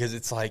funny because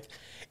it's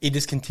it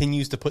just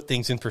continues to put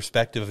things in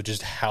perspective of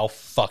just how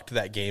fucked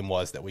that game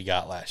was that we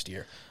got last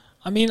year.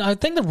 I mean, I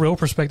think the real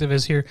perspective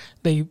is here,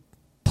 they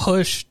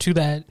pushed to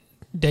that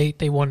date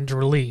they wanted to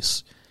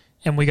release,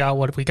 and we got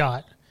what we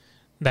got.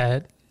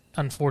 That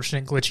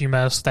unfortunate glitchy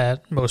mess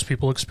that most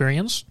people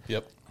experience.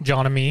 Yep.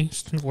 John and me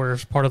were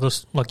part of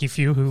the lucky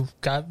few who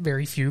got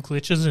very few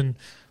glitches and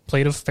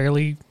played a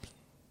fairly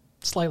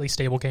slightly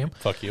stable game.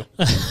 Fuck you.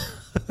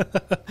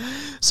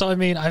 So I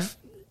mean,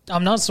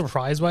 I'm not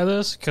surprised by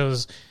this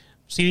because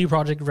CD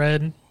Projekt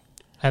Red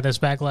had this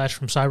backlash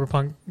from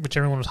Cyberpunk, which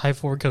everyone was hyped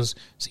for because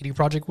CD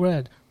Projekt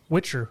Red,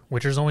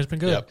 Witcher's always been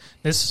good. Yep.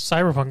 This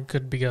Cyberpunk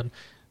could be good.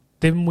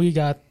 Then we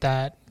got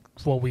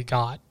what we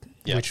got,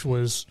 which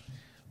was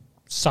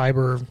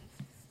Cyber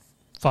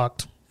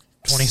fucked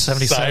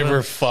 2077.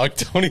 Cyber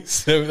fucked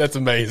 27. That's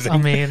amazing. I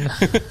mean,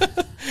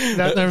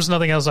 there's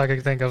nothing else I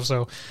could think of,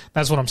 so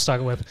that's what I'm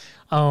stuck with.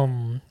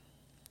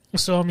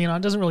 So, I mean,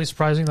 it doesn't really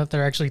surprise me that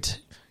they're actually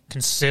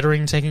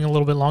considering taking a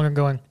little bit longer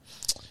going,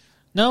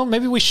 no,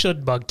 maybe we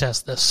should bug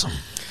test this.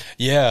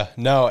 Yeah,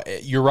 no,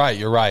 you're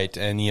right.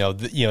 And,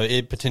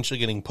 it potentially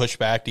getting pushed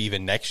back to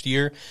even next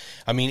year.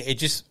 I mean,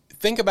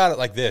 think about it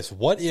like this.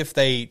 What if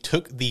they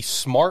took the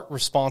smart,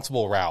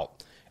 responsible route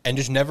and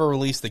just never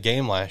released the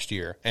game last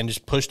year and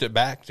just pushed it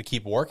back to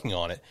keep working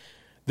on it?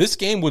 This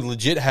game would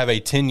legit have a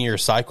 10-year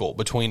cycle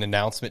between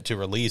announcement to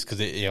release because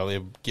it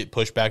would get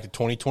pushed back to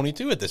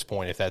 2022 at this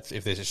point if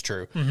this is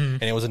true. Mm-hmm.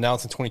 And it was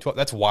announced in 2012.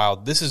 That's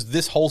wild.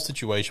 This whole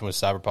situation with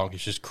Cyberpunk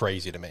is just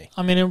crazy to me.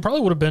 I mean, it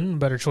probably would have been a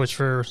better choice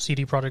for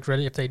CD Projekt Red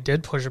if they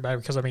did push it back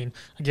because, I mean,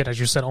 again, as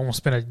you said,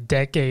 almost been a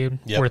decade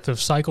worth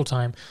of cycle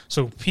time.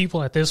 So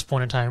people at this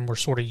point in time were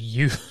sort of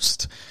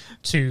used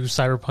to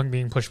Cyberpunk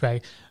being pushed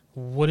back.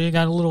 Would it have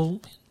got a little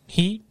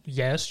heat?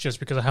 Yes, just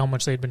because of how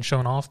much they'd been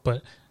shown off,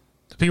 but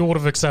people would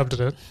have accepted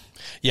it.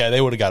 Yeah, they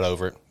would have got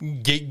over it.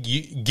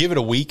 Give it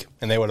a week,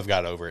 and they would have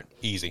got over it.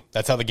 Easy.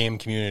 That's how the game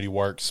community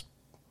works.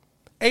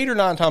 8 or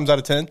 9 times out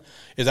of 10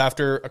 is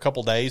after a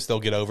couple days, they'll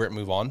get over it and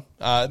move on.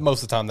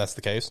 Most of the time, that's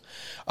the case.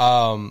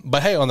 But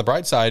hey, on the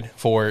bright side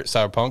for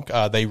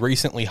Cyberpunk, they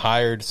recently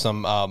hired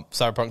some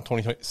Cyberpunk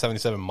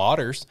 2077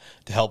 modders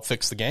to help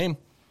fix the game.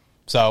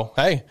 So,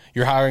 hey,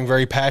 you're hiring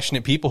very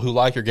passionate people who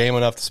like your game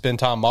enough to spend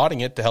time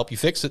modding it to help you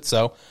fix it.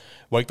 So,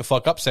 wake the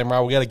fuck up,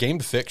 Samurai. We got a game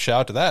to fix.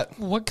 Shout out to that.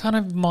 What kind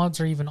of mods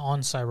are even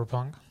on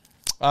Cyberpunk?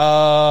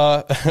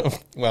 Well,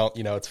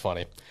 it's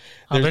funny.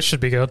 This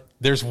should be good.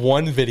 There's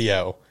one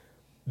video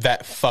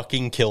that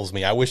fucking kills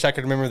me. I wish I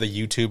could remember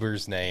the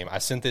YouTuber's name. I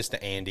sent this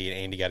to Andy, and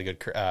Andy got a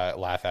good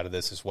laugh out of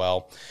this as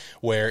well,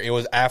 where it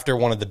was after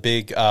one of the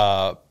big,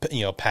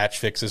 patch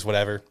fixes,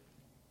 whatever.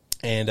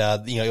 And,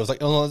 it was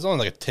only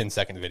like a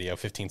 10-second video,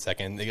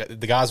 15-second.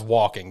 The guy's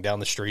walking down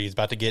the street. He's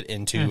about to get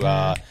into,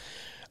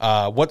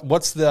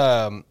 what's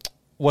the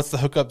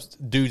hookup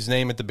dude's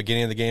name at the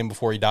beginning of the game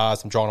before he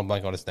dies? I'm drawing a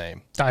blank on his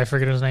name. I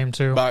forget his name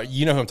too. But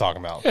you know who I'm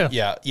talking about.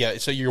 Yeah.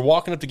 So you're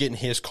walking up to get in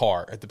his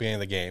car at the beginning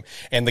of the game,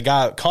 and the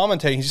guy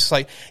commentating, he's just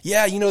like,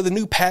 yeah, the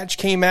new patch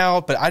came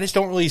out, but I just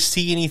don't really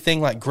see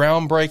anything like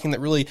groundbreaking that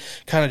really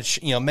kind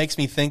of makes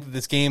me think that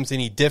this game's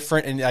any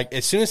different. And like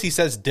as soon as he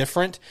says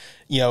different,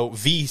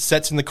 V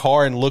sits in the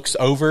car and looks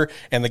over,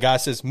 and the guy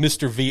says,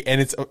 Mr. V,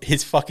 and it's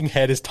his fucking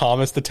head is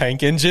Thomas the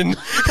Tank Engine.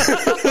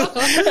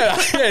 and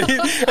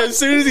as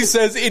soon as he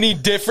says any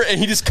different, and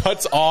he just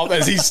cuts off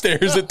as he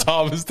stares at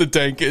Thomas the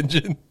Tank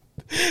Engine.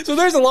 So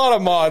there's a lot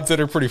of mods that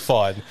are pretty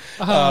fun.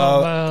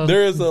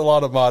 There is a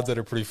lot of mods that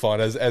are pretty fun,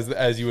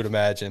 as you would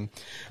imagine,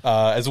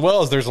 as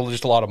well as there's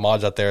just a lot of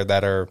mods out there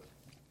that are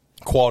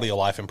quality of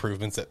life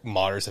improvements that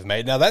modders have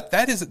made. Now that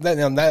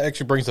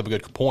actually brings up a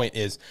good point.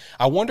 Is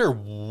I wonder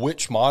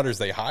which modders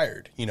they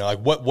hired. Like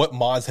what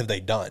mods have they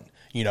done?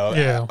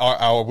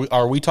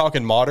 Are we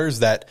talking modders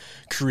that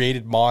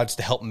created mods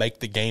to help make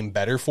the game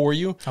better for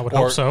you? I would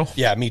hope so.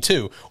 Yeah, me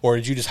too. Or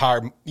did you just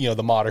hire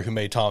the modder who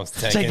made Thomas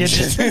the Tank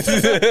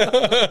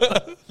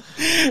Engine?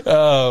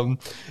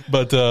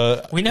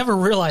 But we never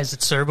realized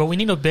it, sir. But we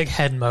need a big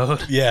head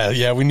mode.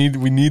 Yeah, we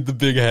need the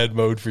big head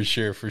mode for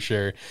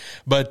sure.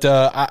 But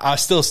I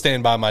still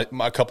stand by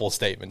my couple of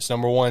statements.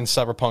 Number one,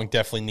 Cyberpunk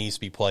definitely needs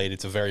to be played.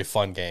 It's a very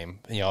fun game.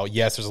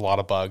 Yes, there's a lot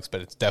of bugs,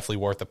 but it's definitely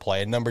worth a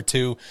play. And number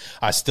two,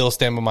 I still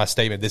stand by my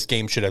statement. This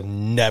game should have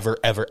never,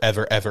 ever,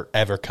 ever, ever,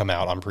 ever come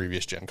out on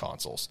previous gen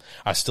consoles.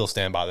 I still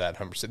stand by that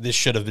 100%. This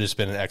should have just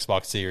been an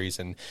Xbox Series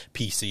and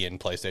PC and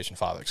PlayStation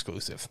 5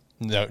 exclusive.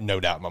 No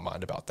doubt in my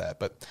mind about that.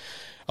 But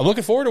I'm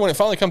looking forward to when it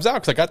finally comes out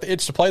because I got the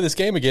itch to play this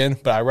game again,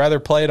 but I'd rather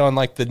play it on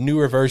like the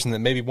newer version that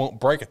maybe won't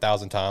break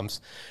 1,000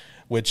 times,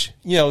 which,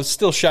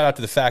 still shout out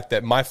to the fact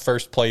that my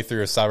first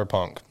playthrough of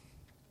Cyberpunk,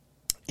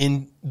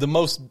 in the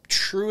most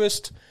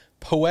truest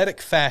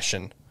poetic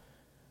fashion,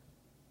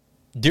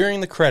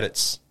 during the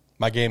credits,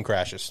 my game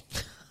crashes.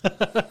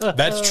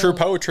 That's true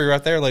poetry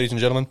right there, ladies and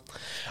gentlemen.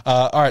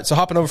 All right, so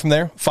hopping over from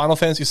there, Final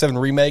Fantasy VII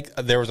Remake.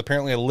 There was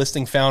apparently a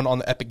listing found on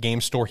the Epic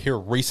Games Store here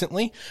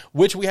recently,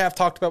 which we have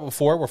talked about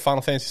before, where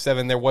Final Fantasy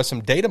VII, there was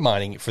some data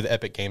mining for the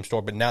Epic Games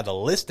Store, but now the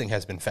listing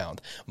has been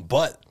found.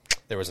 But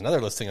there was another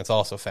listing that's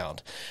also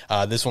found.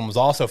 This one was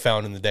also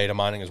found in the data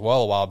mining as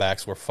well a while back,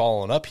 so we're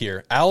following up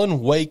here.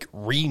 Alan Wake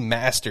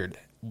Remastered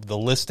the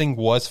listing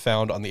was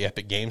found on the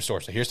Epic Game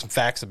Store. So here's some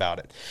facts about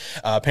it.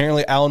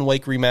 Apparently, Alan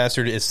Wake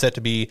Remastered is set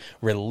to be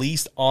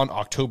released on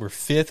October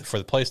 5th for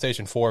the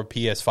PlayStation 4,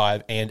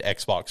 PS5, and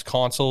Xbox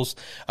consoles.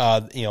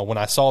 When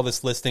I saw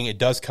this listing, it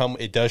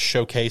does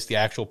showcase the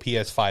actual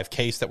PS5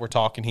 case that we're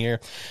talking here.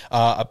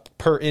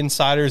 Per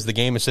insiders, the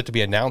game is set to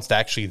be announced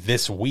actually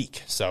this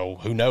week. So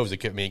who knows? It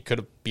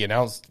could be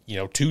announced,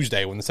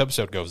 Tuesday when this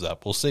episode goes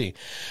up. We'll see.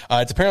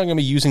 It's apparently going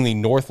to be using the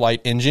Northlight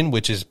engine,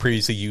 which is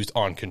previously used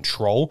on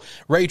Control.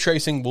 Ray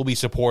tracing will be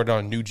supported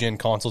on new gen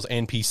consoles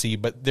and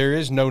PC, but there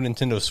is no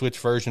Nintendo Switch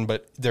version,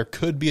 but there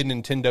could be a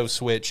Nintendo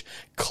Switch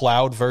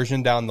cloud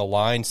version down the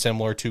line,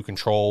 similar to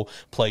Control,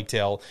 Plague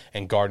Tale,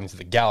 and Guardians of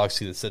the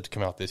Galaxy that's set to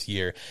come out this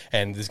year,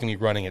 and this is going to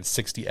be running at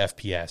 60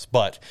 FPS.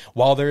 But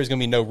while there is going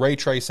to be no ray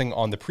tracing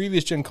on the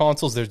previous gen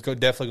consoles, there's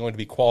definitely going to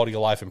be quality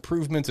of life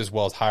improvements as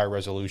well as higher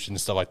resolution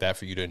and stuff like that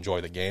for you to enjoy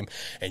the game.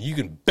 And you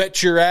can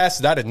bet your ass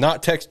that I did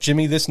not text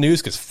Jimmy this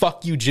news, because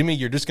fuck you, Jimmy,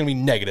 you're just going to be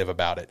negative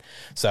about it.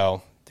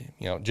 So,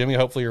 Jimmy,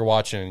 hopefully you're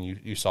watching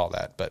and you saw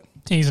that, but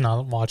he's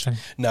not watching.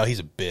 No, he's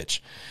a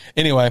bitch.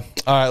 Anyway,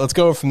 all right, let's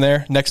go from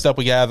there. Next up,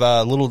 we have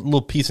a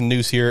little piece of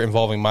news here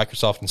involving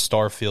Microsoft and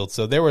Starfield.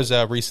 So there was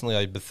recently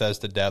a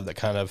Bethesda dev that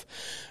kind of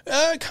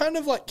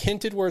like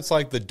hinted where it's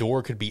like the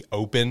door could be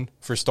open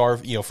for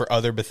for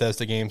other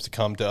Bethesda games to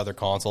come to other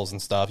consoles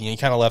and stuff. He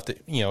kind of left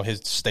it, his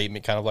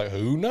statement kind of like,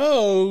 who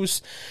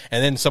knows?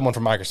 And then someone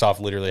from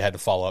Microsoft literally had to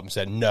follow up and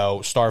said, no,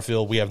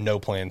 Starfield, we have no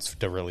plans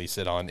to release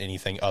it on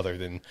anything other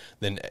than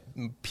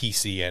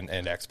PC and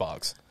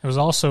Xbox. It was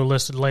also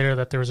listed later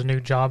that there was a new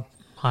job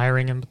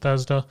hiring in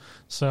Bethesda.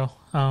 So,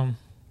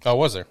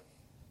 was there?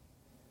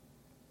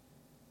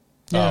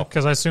 Yeah,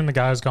 because I assume the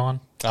guy's gone.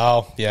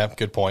 Oh, yeah,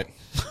 good point.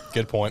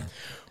 Good point.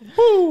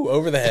 Woo,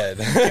 over the head.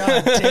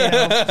 God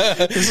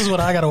damn. This is what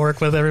I got to work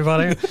with,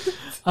 everybody.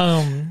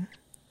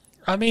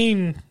 I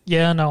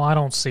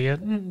don't see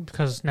it,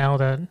 because now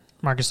that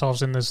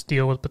Microsoft's in this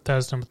deal with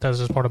Bethesda and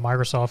Bethesda's part of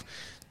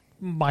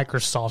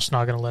Microsoft's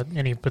not going to let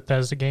any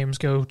Bethesda games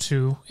go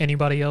to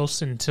anybody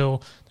else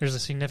until there's a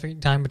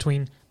significant time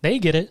between they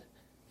get it,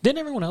 then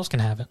everyone else can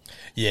have it.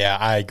 Yeah,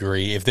 I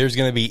agree. If there's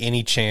going to be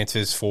any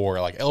chances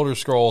for like Elder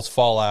Scrolls,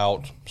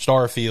 Fallout,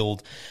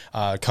 Starfield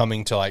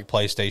coming to like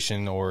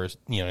PlayStation or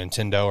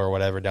Nintendo or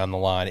whatever down the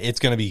line, it's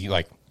going to be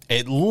like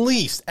at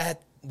least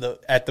at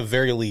the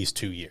very least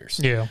 2 years.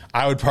 Yeah.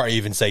 I would probably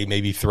even say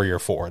maybe 3 or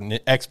 4. And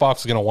Xbox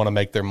is going to want to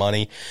make their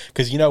money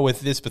because,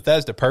 with this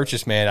Bethesda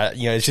purchase, man,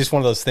 it's just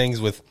one of those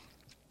things with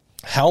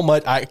how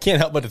much, I can't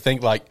help but to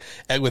think like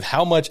with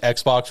how much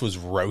Xbox was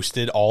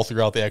roasted all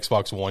throughout the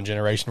Xbox One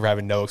generation for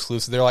having no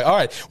exclusives. They're like, all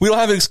right, we don't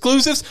have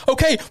exclusives.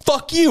 Okay,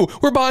 fuck you.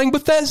 We're buying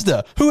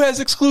Bethesda. Who has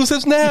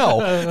exclusives now?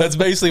 That's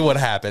basically what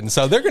happened.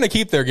 So they're going to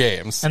keep their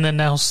games. And then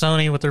now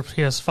Sony with their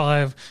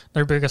PS5,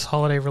 their biggest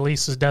holiday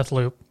release is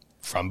Deathloop.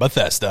 From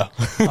Bethesda.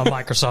 A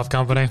Microsoft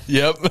company.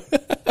 Yep.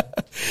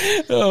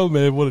 Oh,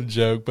 man, what a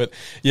joke. But,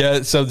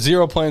 yeah, so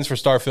 0 plans for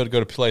Starfield to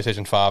go to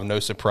PlayStation 5. No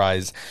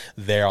surprise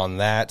there on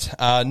that.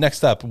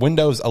 Next up,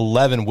 Windows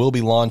 11 will be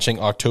launching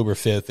October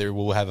 5th. It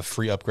will have a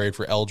free upgrade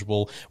for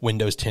eligible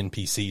Windows 10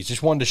 PCs.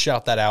 Just wanted to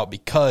shout that out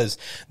because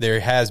there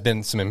has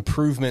been some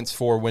improvements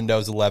for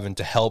Windows 11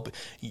 to help,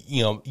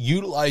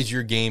 utilize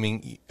your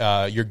gaming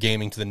to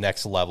the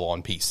next level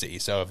on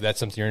PC. So if that's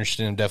something you're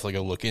interested in, definitely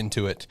go look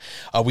into it.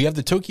 We have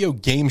the Tokyo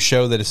Game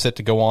Show that is set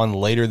to go on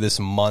later this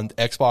month.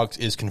 Xbox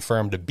is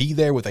confirmed to be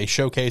there with a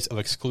showcase of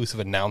exclusive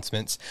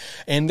announcements.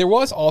 And there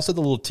was also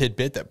the little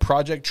tidbit that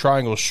Project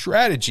Triangle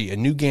Strategy, a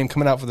new game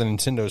coming out for the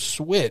Nintendo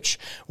Switch,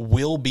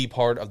 will be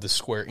part of the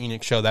Square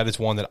Enix show. That is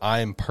one that I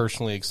am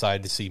personally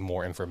excited to see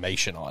more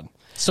information on.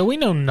 So we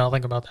know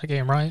nothing about that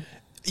game, right?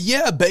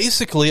 Yeah,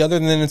 basically, other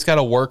than it's got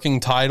a working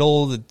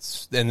title, and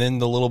then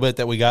the little bit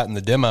that we got in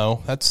the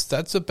demo.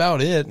 That's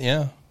about it.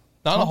 Yeah,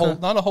 not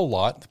a whole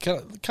lot. Kind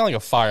of like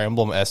a Fire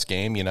Emblem-esque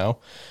game, So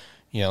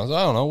I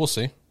don't know. We'll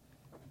see.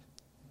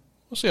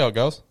 We'll see how it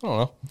goes. I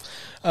don't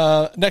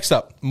know. Next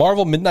up,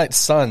 Marvel Midnight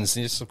Suns.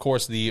 This is, of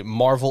course, the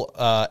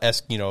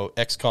Marvel-esque,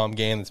 XCOM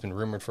game that's been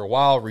rumored for a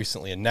while,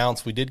 recently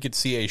announced. We did get to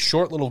see a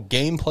short little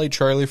gameplay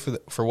trailer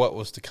for what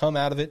was to come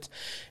out of it.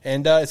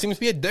 And it seems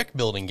to be a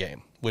deck-building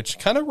game, which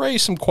kind of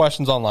raised some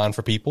questions online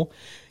for people.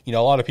 A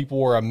lot of people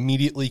were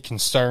immediately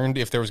concerned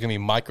if there was going to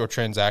be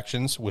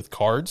microtransactions with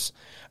cards,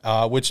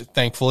 which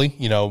thankfully,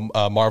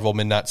 Marvel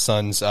Midnight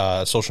Suns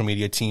social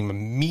media team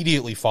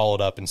immediately followed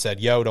up and said,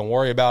 yo, don't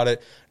worry about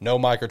it. No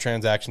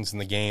microtransactions in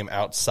the game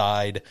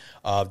outside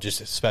of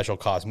just special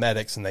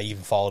cosmetics. And they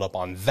even followed up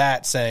on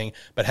that saying,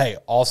 but hey,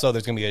 also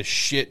there's going to be a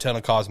shit ton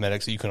of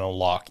cosmetics that you can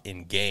unlock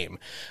in game.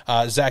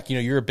 Zach,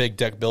 you're a big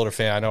deck builder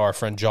fan. I know our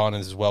friend John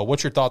is as well.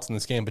 What's your thoughts on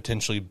this game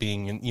potentially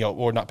being in,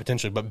 or not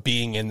potentially, but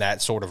being in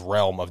that sort of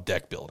realm of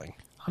deck building?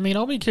 I mean,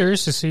 I'll be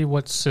curious to see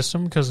what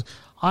system, because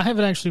I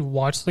haven't actually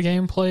watched the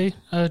gameplay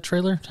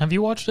trailer. Have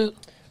you watched it?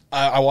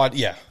 I watched,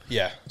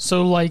 yeah.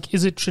 So,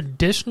 is it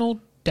traditional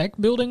deck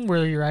building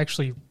where you're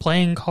actually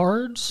playing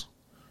cards?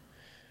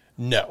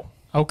 No.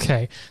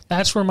 Okay,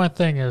 that's where my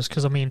thing is,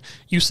 because,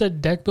 you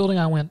said deck building,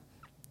 I went,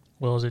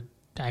 well, is it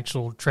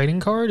actual trading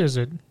card? Is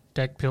it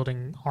deck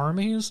building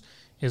armies?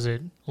 Is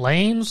it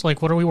lanes?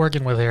 Like, what are we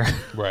working with here?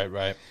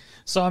 Right.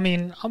 So, I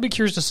mean, I'll be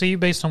curious to see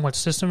based on what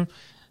system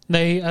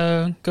they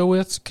go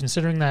with,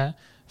 considering that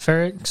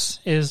Ferrex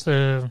is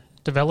the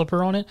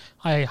developer on it.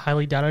 I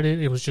highly doubted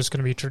it. It was just going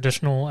to be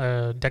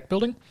traditional deck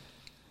building.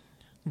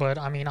 But,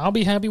 I mean, I'll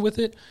be happy with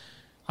it.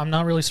 I'm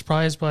not really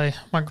surprised by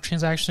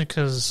microtransactions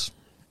because,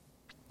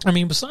 I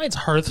mean, besides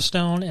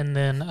Hearthstone and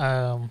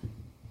then...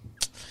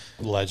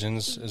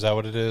 Legends, is that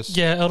what it is?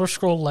 Yeah, Elder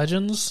Scroll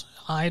Legends.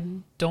 I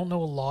don't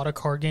know a lot of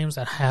card games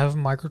that have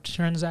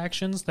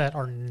microtransactions that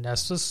are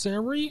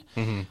necessary.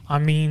 Mm-hmm. I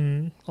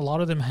mean, a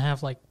lot of them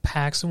have like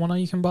packs and whatnot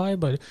you can buy,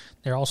 but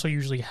they also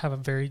usually have a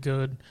very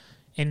good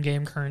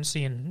in-game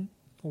currency and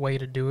way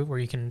to do it where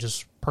you can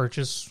just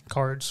purchase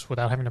cards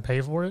without having to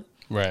pay for it.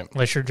 Right.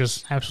 Unless you're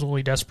just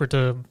absolutely desperate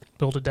to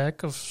build a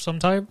deck of some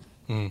type.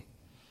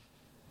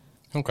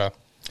 Okay.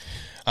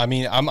 I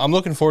mean, I'm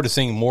looking forward to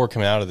seeing more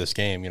coming out of this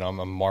game. You know, I'm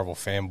a Marvel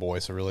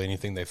fanboy, so really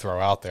anything they throw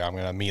out there, I'm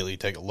going to immediately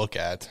take a look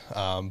at.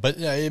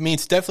 But I mean,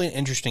 it's definitely an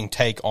interesting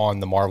take on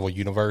the Marvel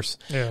universe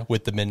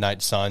with the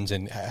Midnight Suns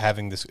and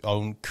having this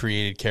own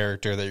created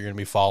character that you're going to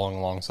be following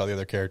alongside the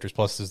other characters.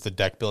 Plus, there's the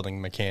deck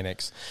building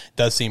mechanics.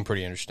 Does seem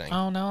pretty interesting.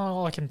 Oh no,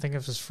 all I can think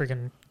of is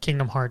freaking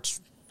Kingdom Hearts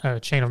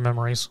Chain of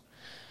Memories.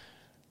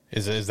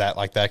 Is that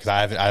like that? Because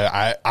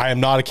I am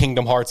not a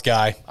Kingdom Hearts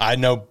guy. I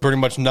know pretty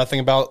much nothing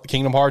about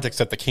Kingdom Hearts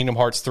except that Kingdom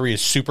Hearts 3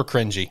 is super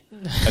cringy.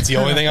 That's the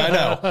only thing I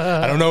know.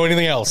 I don't know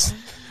anything else.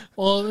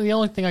 Well, the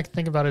only thing I can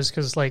think about is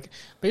because, like,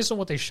 based on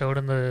what they showed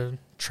in the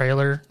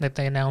trailer that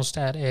they announced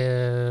at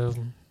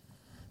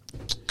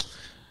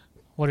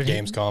what did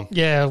Gamescom.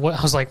 I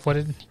was like, what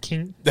did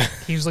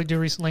Kingsley do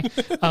recently?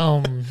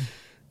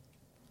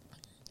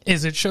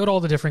 Is it showed all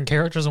the different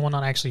characters and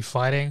whatnot actually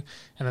fighting,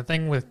 and the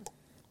thing with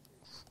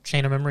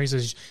Chain of Memories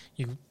is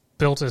you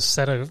built a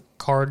set of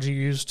cards you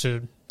use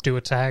to do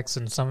attacks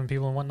and summon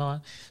people and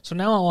whatnot. So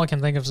now all I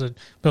can think of is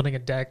building a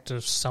deck to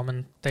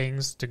summon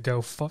things to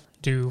go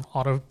do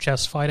auto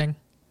chess fighting.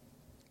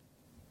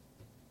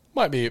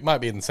 Might be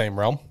in the same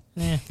realm.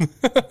 Yeah.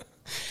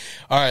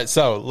 All right,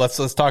 so let's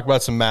talk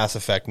about some Mass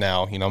Effect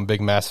now. You know, I'm a big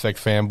Mass Effect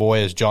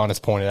fanboy. As John has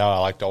pointed out, I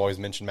like to always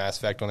mention Mass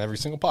Effect on every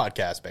single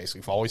podcast,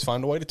 basically. Always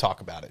find a way to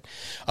talk about it.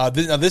 Now,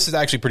 this is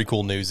actually pretty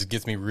cool news. It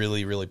gets me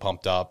really, really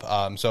pumped up.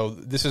 So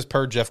this is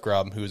per Jeff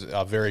Grubb, who's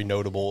a very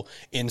notable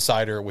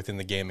insider within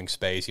the gaming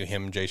space. You know,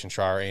 him, Jason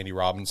Schreier, Andy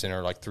Robinson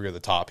are like three of the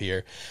top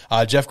here.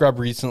 Jeff Grubb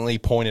recently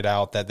pointed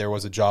out that there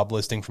was a job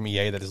listing from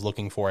EA that is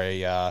looking for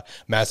a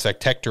Mass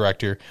Effect tech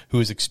director who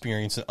has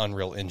experienced an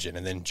Unreal Engine.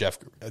 And then Jeff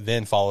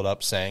then followed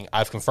up saying,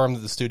 I've confirmed that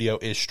the studio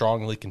is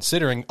strongly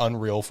considering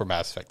Unreal for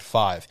Mass Effect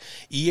 5.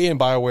 EA and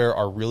BioWare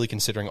are really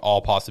considering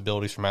all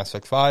possibilities for Mass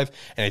Effect 5,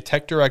 and a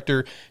tech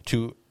director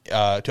to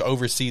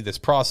oversee this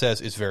process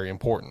is very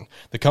important.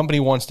 The company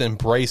wants to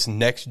embrace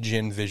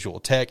next-gen visual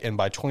tech, and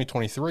by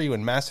 2023,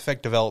 when Mass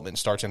Effect development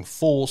starts in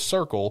full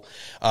circle,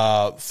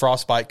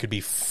 Frostbite could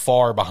be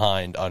far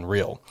behind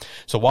Unreal.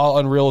 So while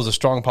Unreal is a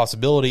strong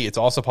possibility, it's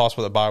also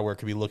possible that BioWare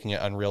could be looking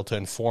at Unreal to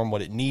inform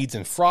what it needs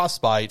in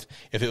Frostbite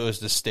if it was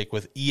to stick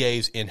with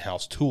EA's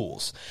in-house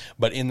tools.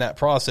 But in that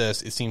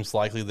process, it seems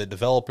likely that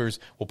developers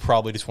will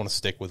probably just want to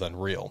stick with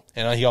Unreal.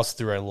 And he also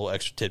threw in a little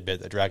extra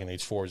tidbit that Dragon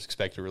Age 4 is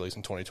expected to release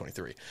in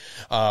 2023.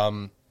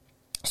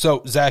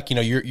 So Zach, you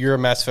know, you're a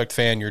Mass Effect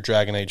fan, you're a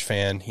Dragon Age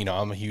fan. You know,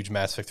 I'm a huge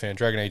Mass Effect fan.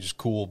 Dragon Age is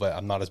cool, but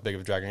I'm not as big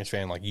of a Dragon Age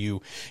fan like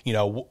you. You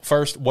know,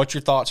 first, what's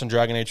your thoughts on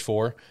Dragon Age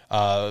 4?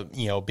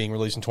 You know, being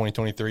released in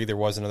 2023. There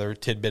was another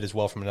tidbit as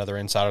well from another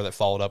insider that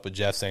followed up with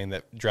Jeff saying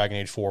that Dragon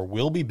Age 4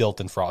 will be built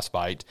in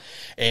Frostbite.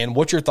 And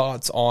what's your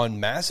thoughts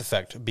on Mass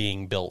Effect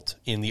being built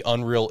in the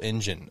Unreal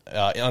Engine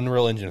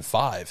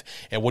 5?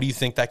 And what do you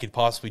think that could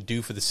possibly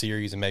do for the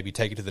series and maybe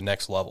take it to the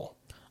next level?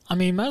 I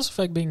mean, Mass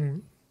Effect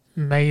being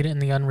made in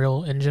the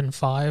Unreal Engine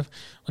 5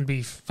 would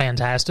be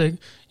fantastic.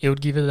 It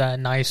would give it that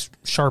nice,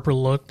 sharper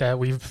look that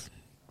we've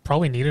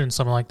probably needed in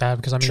something like that.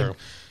 Because, I mean,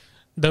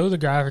 though the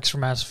graphics for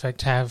Mass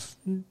Effect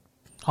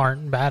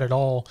aren't bad at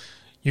all,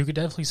 you could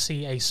definitely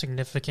see a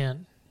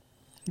significant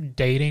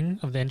dating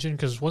of the engine.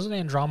 Because wasn't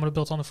Andromeda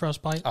built on the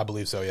Frostbite? I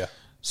believe so, yeah.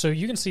 So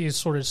you can see a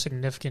sort of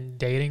significant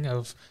dating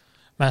of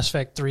Mass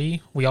Effect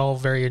 3. We all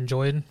very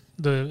enjoyed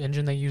the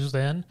engine they used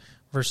then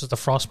versus the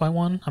Frostbite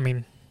one. I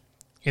mean,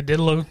 it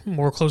did look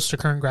more close to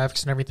current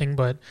graphics and everything,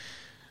 but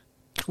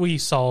we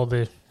saw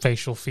the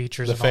facial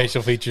features. The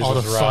facial features all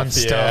was the rough, fun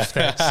stuff.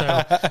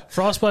 So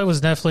Frostbite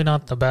was definitely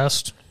not the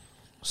best.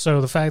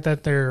 So the fact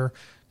that they're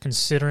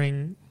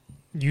considering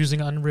using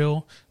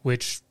Unreal,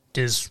 which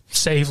is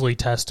safely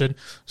tested,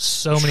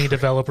 so many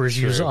developers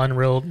use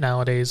Unreal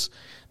nowadays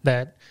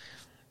that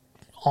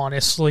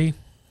honestly,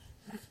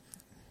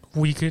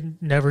 we could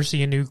never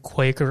see a new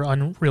Quake or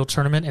Unreal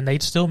Tournament, and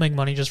they'd still make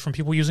money just from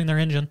people using their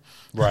engine.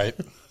 Right.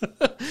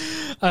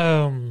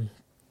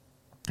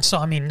 So,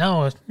 I mean,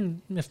 no,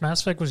 if Mass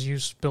Effect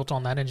was built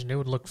on that engine, it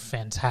would look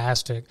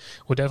fantastic.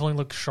 Would definitely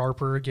look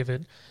sharper, give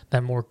it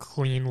that more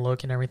clean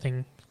look and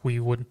everything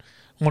we would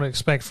want to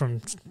expect from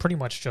pretty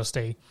much just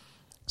a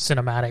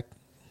cinematic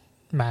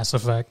Mass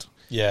Effect.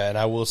 Yeah, and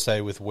I will say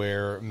with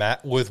where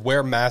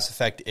Mass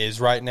Effect is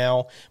right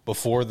now,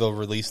 before they'll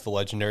release the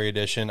Legendary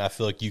Edition, I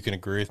feel like you can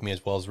agree with me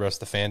as well as the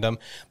rest of the fandom.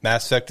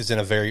 Mass Effect is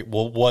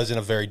was in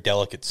a very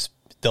delicate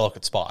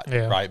spot,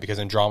 right? Because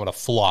Andromeda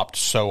flopped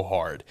so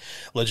hard.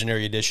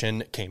 Legendary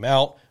Edition came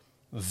out,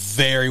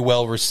 very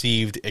well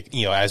received,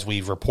 as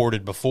we've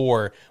reported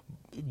before,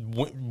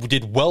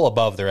 did well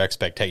above their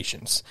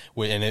expectations,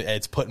 and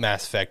it's put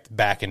Mass Effect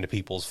back into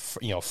people's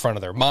front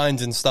of their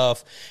minds and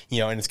stuff,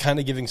 and it's kind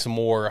of giving some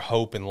more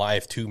hope and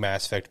life to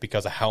Mass Effect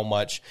because of how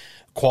much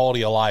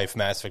quality of life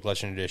Mass Effect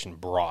Legendary Edition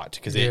brought,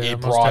 because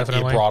it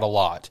brought a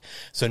lot.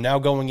 So now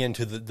going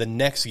into the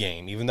next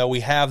game, even though we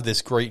have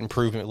this great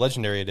improvement with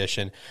Legendary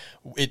Edition,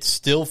 it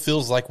still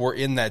feels like we're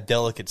in that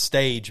delicate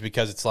stage,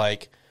 because it's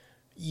like,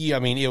 you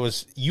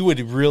would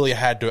really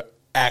had to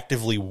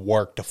actively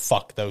work to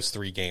fuck those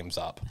 3 games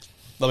up.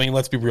 I mean,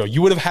 let's be real.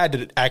 You would have had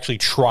to actually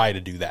try to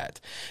do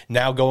that.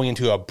 Now going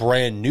into a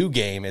brand new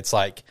game, it's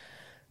like,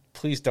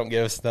 please don't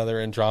give us another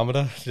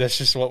Andromeda. That's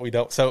just what we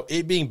don't. So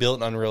it being built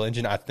in Unreal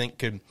Engine, I think,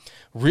 could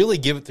really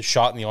give it the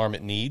shot in the arm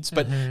it needs.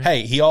 But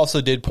hey, he also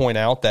did point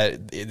out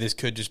that this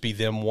could just be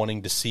them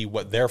wanting to see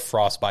what their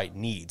Frostbite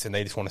needs, and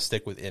they just want to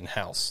stick with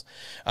in-house.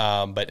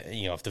 But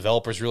if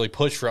developers really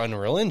push for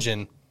Unreal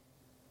Engine,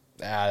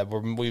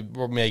 we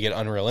may get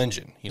Unreal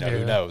Engine,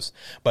 who knows.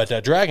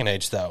 But Dragon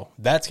Age, though,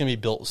 that's going to be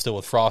built still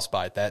with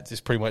Frostbite. That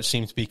just pretty much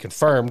seems to be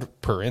confirmed,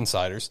 per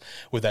insiders,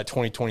 with that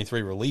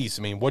 2023 release.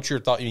 I mean, what's your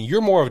thought?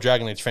 You're more of a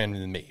Dragon Age fan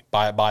than me,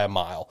 by a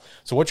mile.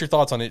 So what's your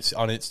thoughts on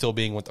it still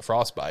being with the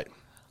Frostbite?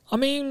 I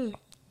mean,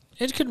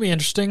 it could be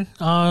interesting.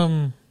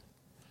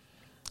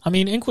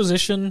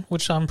 Inquisition,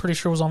 which I'm pretty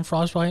sure was on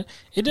Frostbite,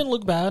 it didn't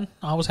look bad.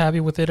 I was happy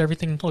with it.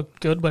 Everything looked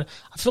good. But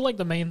I feel like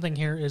the main thing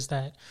here is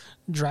that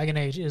Dragon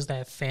Age is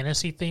that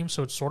fantasy theme,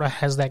 so it sort of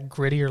has that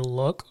grittier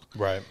look.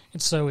 Right.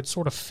 And so it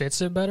sort of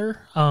fits it better.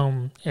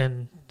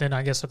 And then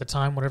I guess at the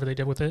time, whatever they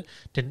did with it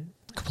didn't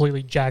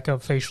completely jack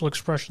up facial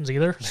expressions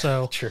either.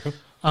 So True.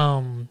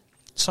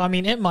 So,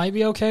 it might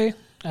be okay,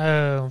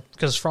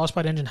 because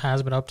Frostbite engine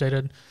has been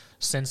updated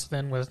since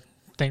then with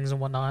things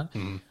and whatnot.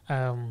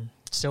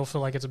 Still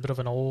feel like it's a bit of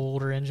an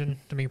older engine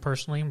to me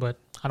personally, but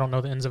I don't know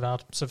the ins and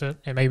outs of it.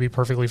 It may be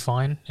perfectly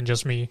fine, and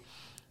just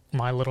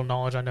my little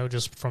knowledge I know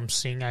just from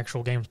seeing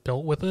actual games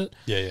built with it,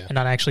 and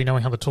not actually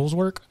knowing how the tools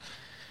work.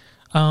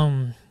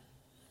 So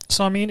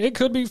it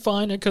could be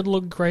fine. It could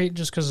look great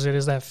just because it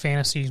is that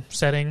fantasy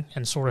setting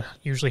and sort of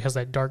usually has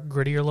that dark,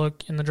 grittier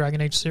look in the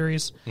Dragon Age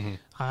series.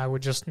 I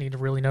would just need to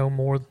really know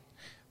more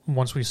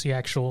once we see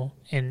actual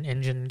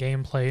in-engine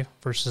gameplay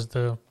versus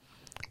the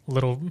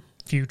little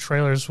few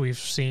trailers we've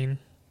seen.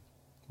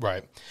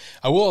 Right.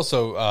 I will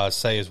also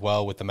say as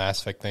well with the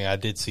Mass Effect thing, I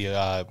did see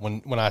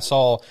when I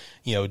saw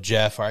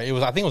Jeff, I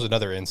think it was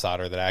another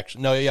insider that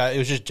actually it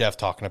was just Jeff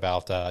talking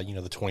about the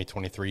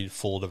 2023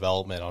 full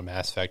development on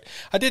Mass Effect.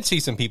 I did see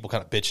some people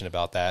kind of bitching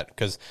about that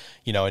because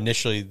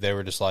initially they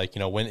were just like,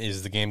 when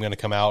is the game going to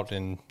come out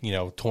in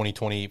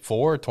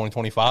 2024,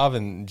 2025,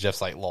 and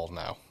Jeff's like, lol,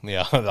 no,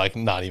 like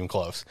not even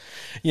close.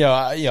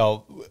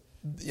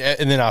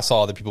 And then I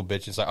saw other people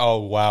bitching. It's like, oh,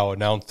 wow,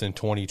 announced in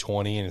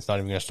 2020, and it's not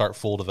even going to start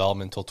full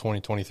development until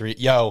 2023.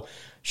 Yo,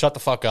 shut the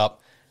fuck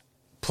up.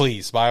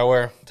 Please,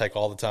 BioWare, take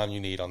all the time you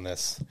need on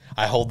this.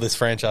 I hold this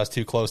franchise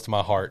too close to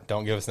my heart.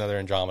 Don't give us another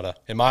Andromeda.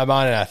 In my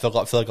mind, and I feel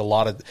like a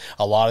lot of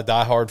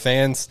diehard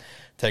fans,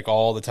 take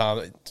all the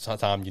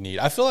time you need.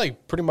 I feel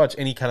like pretty much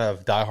any kind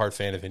of diehard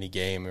fan of any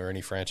game or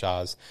any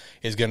franchise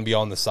is going to be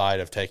on the side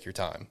of take your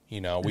time. We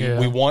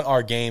want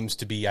our games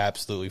to be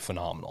absolutely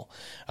phenomenal.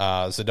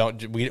 So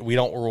we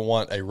don't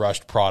want a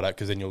rushed product,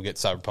 because then you'll get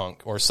Cyberpunk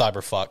or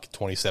Cyberfuck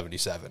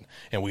 2077,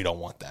 and we don't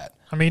want that.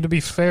 To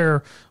be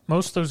fair,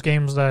 most of those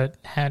games that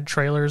had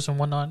trailers and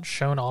whatnot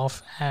shown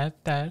off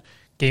at that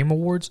Game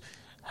Awards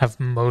have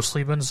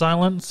mostly been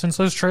silent since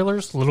those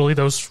trailers. Literally,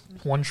 those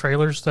one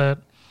trailers that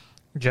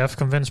Jeff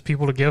convinced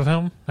people to give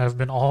him have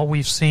been all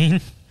we've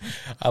seen.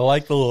 I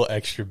like the little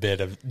extra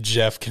bit of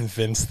Jeff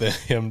convinced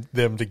them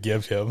to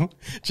give him.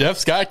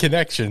 Jeff's got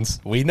connections.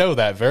 We know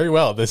that very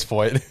well at this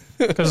point.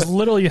 Because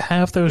literally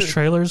half those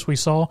trailers we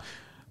saw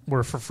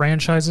were for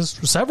franchises.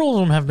 Several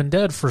of them have been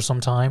dead for some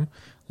time,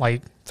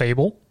 like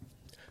Fable,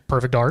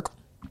 Perfect Dark,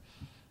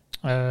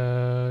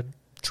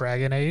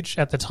 Dragon Age.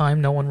 At the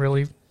time, no one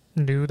really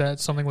knew that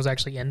something was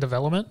actually in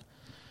development.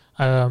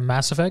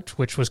 Mass Effect,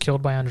 which was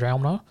killed by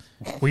Andromeda.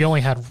 We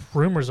only had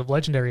rumors of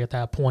Legendary at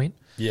that point.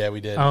 Yeah,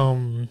 we did.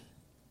 And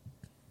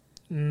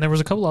there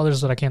was a couple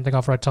others that I can't think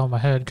off right top of my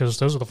head, because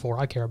those are the 4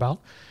 I care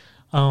about.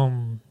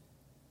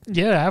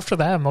 After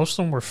that, most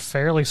of them were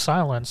fairly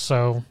silent.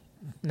 So,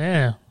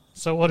 yeah.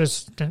 So what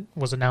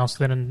was announced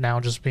then and now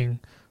just being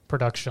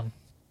production?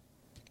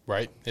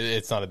 Right.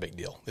 It's not a big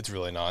deal. It's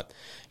really not.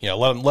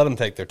 Let them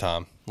take their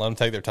time. Let them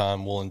take their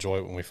time. We'll enjoy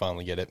it when we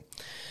finally get it.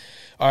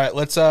 All right,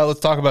 let's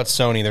talk about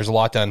Sony. There's a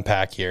lot to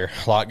unpack here,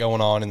 a lot going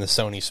on in the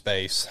Sony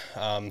space.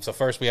 So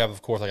first we have,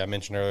 of course, like I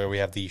mentioned earlier, we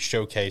have the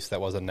showcase that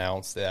was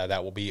announced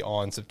that will be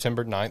on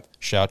September 9th.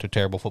 Shout out to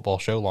Terrible Football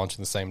Show,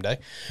 launching the same day.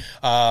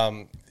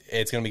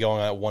 It's going to be going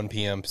on at 1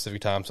 p.m.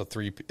 Pacific time, so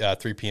 3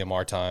 p.m.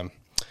 our time.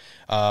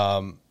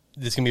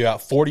 This is going to be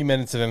about 40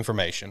 minutes of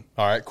information.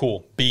 All right,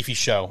 cool. Beefy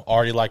show.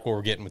 Already like what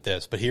we're getting with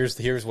this. But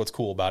here's what's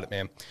cool about it,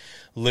 man.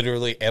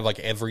 Literally, like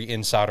every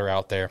insider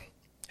out there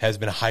has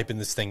been hyping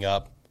this thing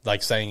up,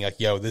 like saying, like,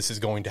 yo, this is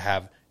going to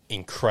have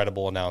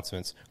incredible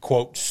announcements,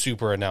 quote,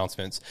 super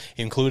announcements,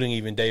 including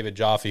even David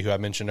Jaffe, who I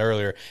mentioned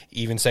earlier,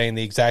 even saying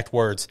the exact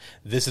words,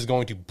 this is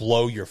going to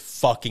blow your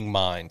fucking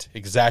mind.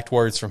 Exact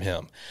words from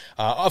him.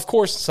 Of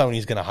course,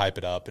 Sony's going to hype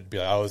it up. It'd be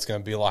like, oh, it's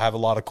going to be have a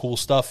lot of cool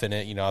stuff in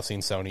it. You know, I've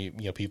seen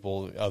Sony,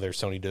 people, other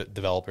Sony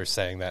developers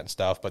saying that and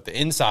stuff, but the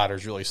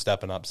insiders really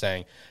stepping up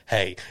saying,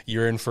 hey,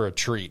 you're in for a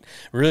treat.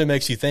 It really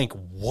makes you think,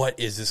 what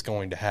is this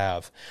going to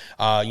have?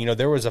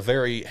 There was a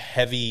very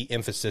heavy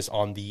emphasis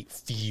on the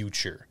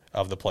future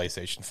of the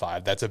PlayStation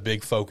 5. That's a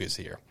big focus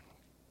here.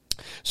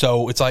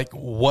 So it's like,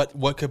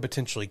 what could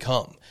potentially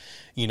come?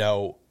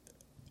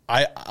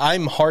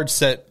 I'm hard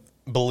set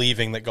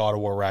believing that God of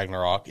War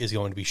Ragnarok is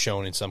going to be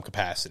shown in some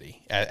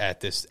capacity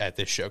at this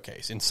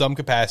showcase. In some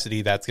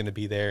capacity, that's going to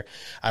be there.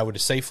 I would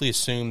safely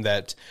assume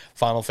that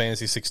Final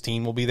Fantasy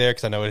 16 will be there,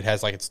 because I know it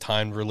has like its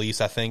timed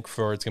release, I think, it's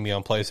going to be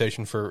on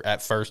PlayStation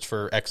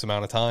for X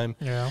amount of time.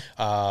 Yeah.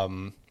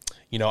 I'm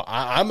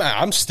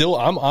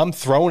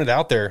throwing it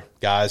out there,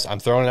 guys. I'm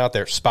throwing it out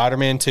there.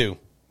 Spider-Man 2.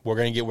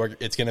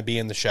 It's going to be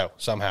in the show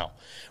somehow.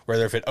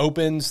 Whether if it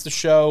opens the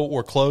show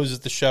or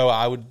closes the show,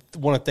 I would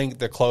want to think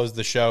that close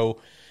the show.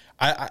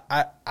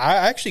 I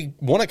actually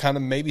want to kind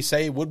of maybe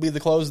say it would be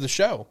the close of the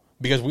show,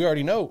 because we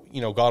already know,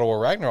 God of War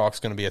Ragnarok is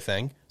going to be a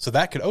thing. So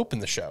that could open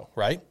the show,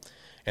 right?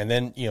 And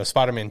then,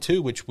 Spider-Man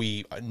 2, which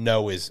we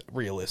know is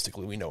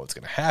realistically, we know what's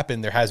going to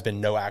happen. There has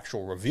been no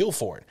actual reveal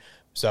for it.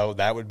 So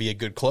that would be a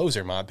good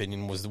closer, in my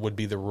opinion, would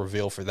be the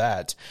reveal for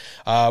that.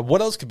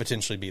 What else could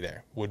potentially be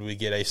there? Would we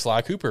get a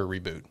Sly Cooper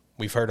reboot?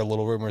 We've heard a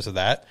little rumors of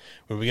that.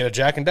 Would we get a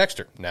Jack and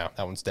Dexter? No,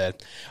 that one's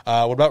dead.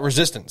 What about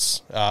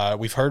Resistance?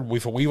 We've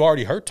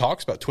already heard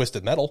talks about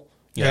Twisted Metal.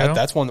 Yeah.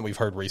 That's one that we've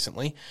heard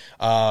recently.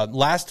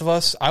 Last of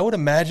Us, I would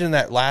imagine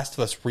that Last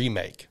of Us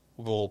remake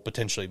will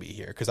potentially be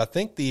here, because I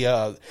think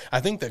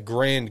the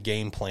grand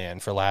game plan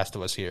for Last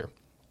of Us here,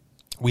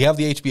 we have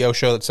the HBO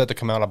show that's set to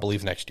come out, I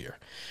believe, next year.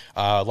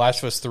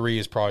 Last of Us 3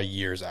 is probably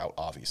years out,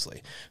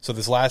 obviously. So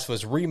this Last of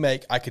Us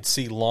remake, I could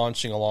see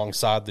launching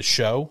alongside the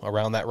show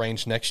around that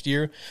range next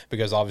year,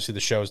 because obviously the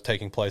show is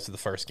taking place at the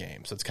first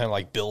game. So it's kind of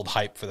like build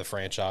hype for the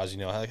franchise,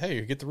 like, hey,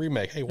 you get the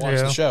remake. Hey, watch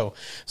the show.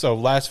 So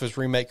Last of Us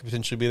remake could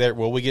potentially be there.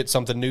 Will we get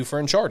something new for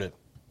Uncharted?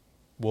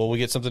 Will we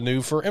get something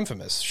new for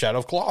Infamous, Shadow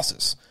of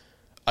Colossus?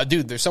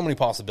 Dude, there's so many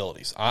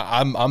possibilities.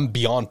 I'm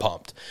beyond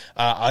pumped.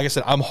 Like I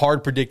said, I'm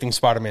hard predicting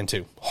Spider-Man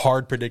 2.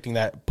 Hard predicting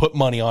that. Put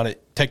money on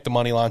it. Take the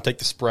money line. Take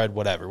the spread.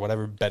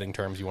 Whatever betting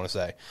terms you want to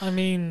say. I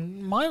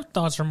mean, my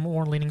thoughts are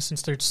more leaning,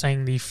 since they're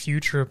saying the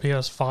future of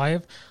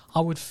PS5. I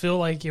would feel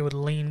like it would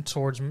lean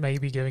towards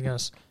maybe giving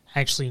us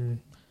actually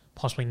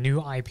possibly new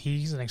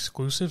IPs and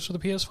exclusives for the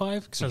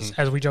PS5. Because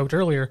as we joked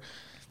earlier,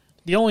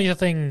 the only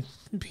thing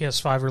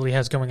PS5 really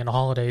has going into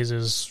holidays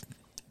is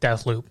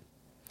Deathloop.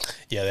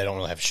 Yeah, they don't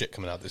really have shit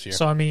coming out this year.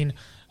 So, I mean,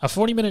 a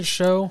 40-minute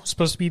show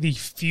supposed to be the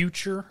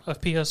future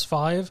of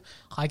PS5.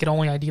 I could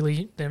only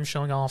ideally them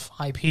showing off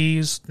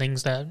IPs,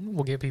 things that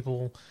will get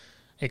people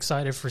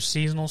excited for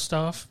seasonal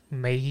stuff.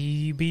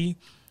 Maybe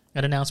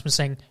an announcement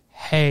saying,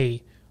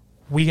 hey,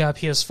 we got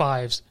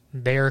PS5s.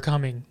 They're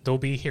coming. They'll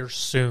be here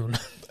soon.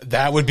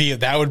 That would be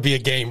a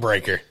game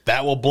breaker.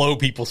 That will blow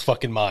people's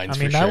fucking minds.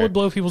 I mean, that would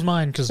blow people's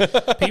mind, because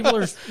people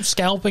are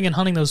scalping and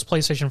hunting those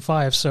PlayStation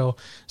 5. So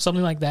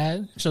something like that.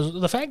 So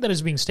the fact that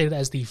it's being stated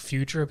as the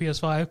future of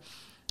PS5,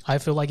 I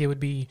feel like it would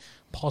be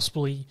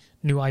possibly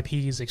new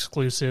IPs,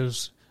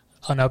 exclusives,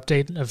 an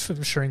update of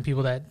assuring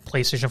people that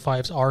PlayStation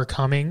 5s are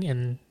coming,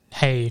 and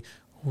hey,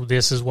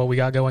 this is what we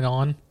got going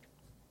on.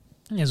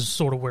 Is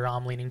sort of where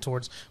I'm leaning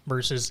towards,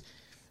 versus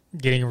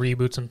getting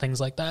reboots and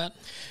things like that.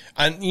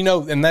 And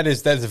and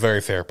that's a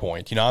very fair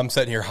point. I'm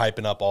sitting here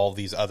hyping up all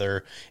these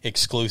other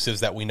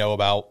exclusives that we know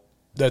about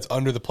that's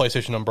under the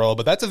PlayStation umbrella,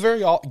 but that's a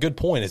very good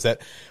point, is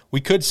that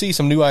we could see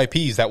some new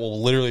IPs that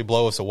will literally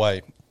blow us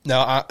away.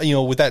 Now,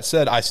 with that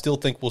said, I still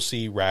think we'll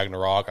see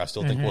Ragnarok. I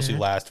still think we'll see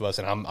Last of Us,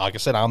 and like I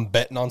said, I'm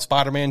betting on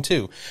Spider-Man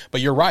 2.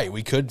 But you're right,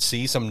 we could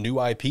see some new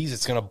IPs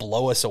that's going to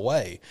blow us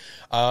away.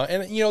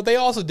 And they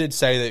also did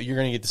say that you're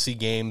going to get to see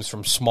games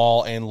from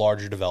small and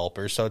larger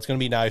developers, so it's going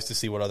to be nice to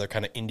see what other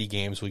kind of indie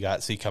games we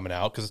see coming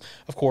out. Because,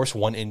 of course,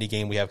 one indie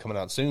game we have coming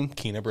out soon,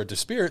 Kena Bridge of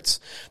Spirits,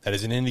 that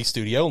is an indie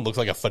studio and looks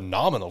like a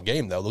phenomenal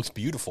game, though. It looks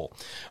beautiful.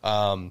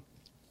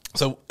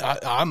 So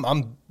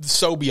I'm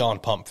so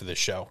beyond pumped for this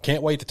show.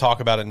 Can't wait to talk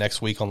about it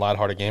next week on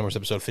Lighthearted Gamers,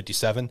 episode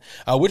 57,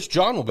 which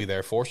John will be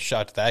there for. Shout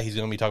out to that. He's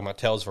going to be talking about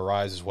Tales of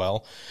Arise as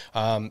well.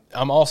 I'm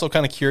also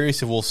kind of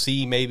curious if we'll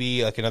see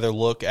maybe like another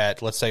look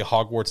at, let's say,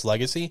 Hogwarts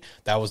Legacy.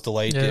 That was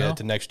delayed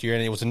to next year,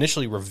 and it was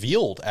initially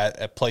revealed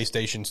at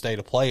PlayStation State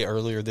of Play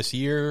earlier this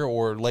year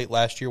or late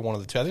last year, one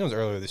of the two. I think it was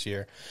earlier this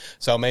year.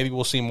 So maybe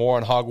we'll see more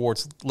on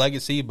Hogwarts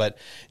Legacy. But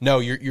no,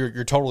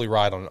 you're totally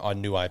right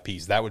on new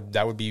IPs. That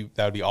would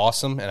be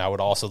awesome, and and I would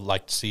also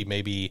like to see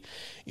maybe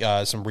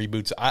some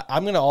reboots.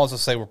 I'm going to also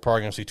say we're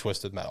probably going to see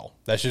Twisted Metal.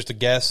 That's just a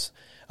guess.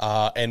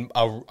 And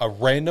a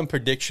random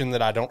prediction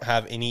that I don't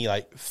have any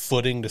like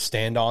footing to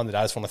stand on that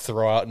I just want to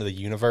throw out into the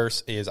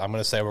universe is I'm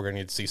going to say we're going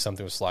to need to see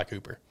something with Sly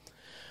Cooper.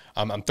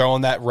 I'm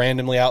throwing that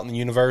randomly out in the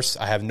universe.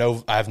 I have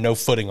no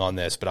footing on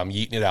this, but I'm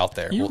yeeting it out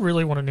there. You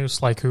really want a new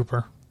Sly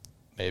Cooper?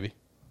 Maybe.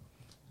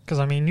 Because,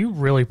 I mean, you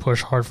really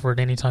push hard for it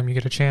anytime you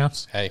get a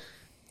chance. Hey,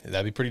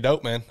 that'd be pretty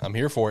dope, man. I'm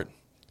here for it.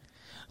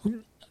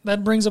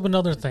 That brings up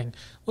another thing.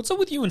 What's up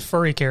with you and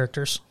furry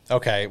characters?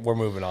 Okay, we're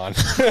moving on.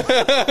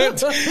 don't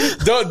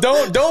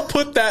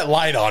put that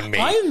light on me.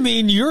 I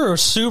mean, you're a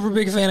super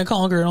big fan of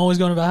Conquer and always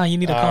going about how you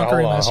need a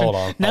Conquering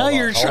master. Now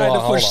you're trying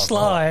to push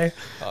Sly.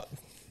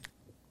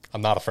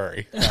 I'm not a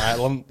furry.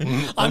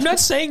 I'm not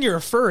saying you're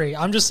a furry.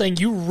 I'm just saying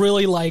you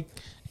really like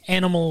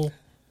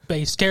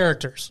animal-based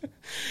characters.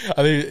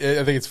 I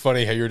think it's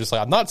funny how you're just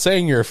like, I'm not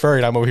saying you're a furry,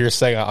 and I'm over here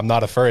saying I'm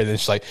not a furry. And then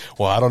she's like,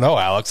 well, I don't know,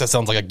 Alex. That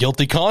sounds like a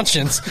guilty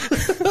conscience.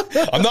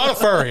 I'm not a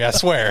furry, I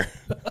swear.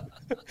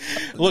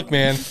 Look,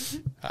 man,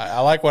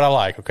 I like what I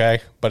like, okay?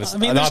 But it's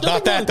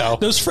not that, though.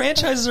 Those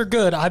franchises are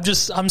good.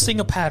 I'm seeing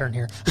a pattern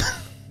here.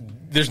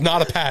 There's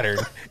not a pattern.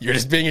 You're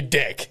just being a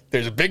dick.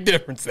 There's a big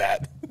difference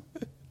that.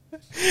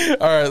 All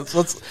right,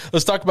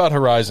 let's talk about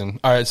Horizon.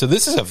 All right, so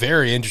this is a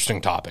very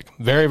interesting topic.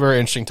 Very, very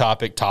interesting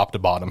topic, top to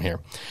bottom here.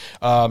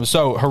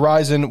 So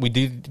Horizon, we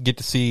did get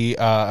to see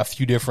a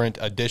few different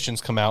editions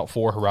come out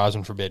for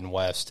Horizon Forbidden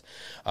West.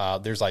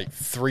 There's like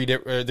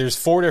there's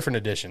 4 different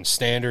editions,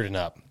 standard and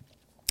up.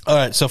 All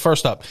right, so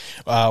first up,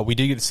 we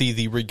did get to see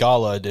the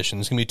Regala edition.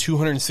 It's going to be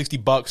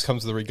 $260.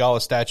 Comes with the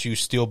Regala statue,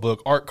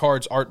 steelbook, art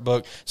cards, art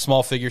book,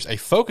 small figures, a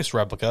focus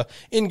replica,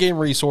 in-game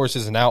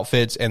resources and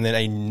outfits, and then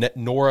a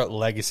Nora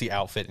Legacy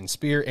outfit and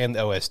spear and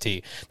the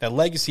OST. That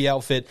Legacy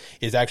outfit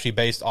is actually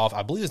based off,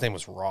 I believe his name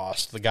was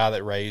Ross, the guy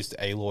that raised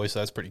Aloy, so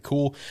that's pretty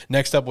cool.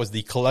 Next up was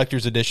the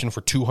Collector's Edition for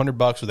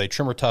 $200 with a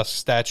Trimmer Tusk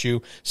statue,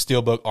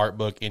 steelbook, art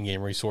book,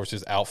 in-game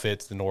resources,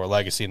 outfits, the Nora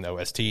Legacy, and the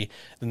OST.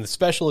 Then the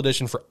Special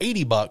Edition for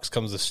 $80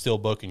 comes with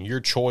steelbook and your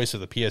choice of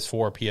the PS4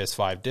 or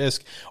PS5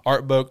 disc,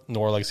 art book,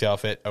 Nora Legacy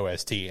outfit,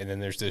 OST, and then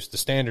there's the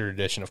standard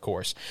edition, of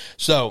course.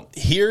 So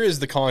here is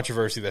the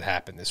controversy that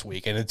happened this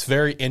week, and it's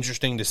very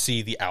interesting to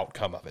see the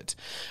outcome of it.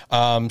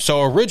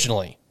 So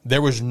originally,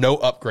 there was no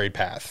upgrade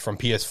path from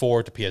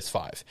PS4 to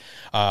PS5.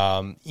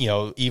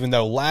 Even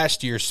though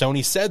last year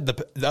Sony said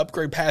the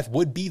upgrade path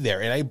would be there.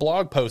 In a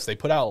blog post they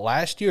put out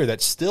last year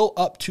that's still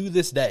up to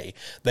this day,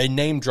 they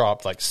name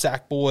dropped like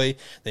Sackboy,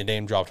 they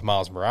name dropped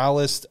Miles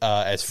Morales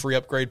as free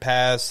upgrade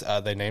paths.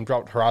 They name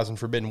dropped Horizon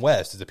Forbidden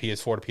West as a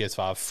PS4 to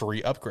PS5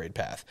 free upgrade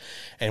path.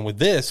 And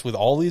with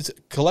all these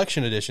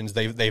collection editions,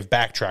 they've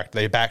backtracked.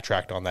 They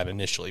backtracked on that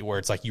initially, where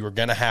it's like you were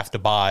going to have to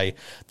buy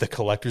the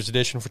collector's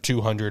edition for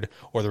 $200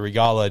 or the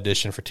Regala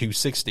edition for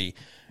 $260,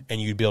 and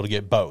you'd be able to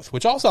get both.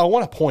 Which also I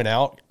want to point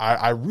out,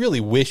 I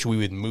really wish we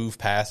would move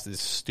past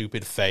this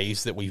stupid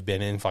phase that we've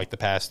been in for like the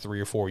past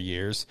 3 or 4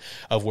 years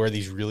of where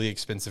these really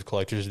expensive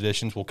collector's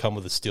editions will come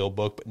with a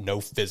steelbook but no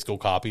physical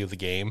copy of the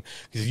game.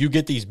 Because if you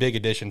get these big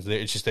editions,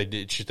 it's just a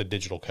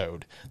digital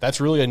code.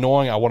 That's really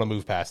annoying. I want to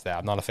move past that.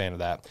 I'm not a fan of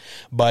that.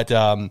 But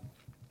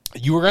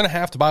you were going to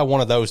have to buy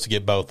one of those to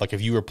get both. Like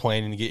if you were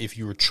trying to get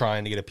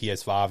a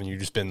PS5 and you've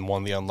just been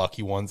one of the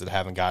unlucky ones that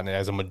haven't gotten it,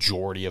 as a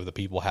majority of the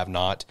people have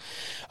not.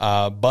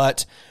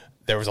 But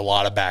there was a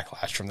lot of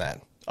backlash from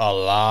that. A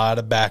lot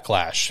of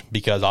backlash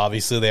because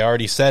obviously they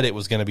already said it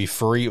was going to be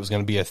free. It was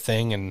going to be a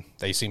thing, and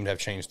they seem to have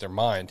changed their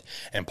mind.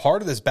 And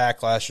part of this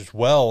backlash as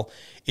well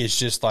is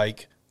just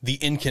like the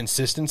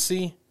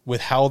inconsistency with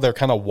how they're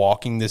kind of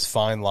walking this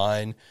fine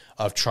line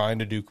of trying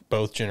to do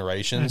both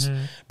generations.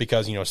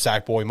 Because,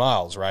 Sackboy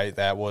Miles, right?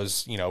 That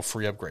was,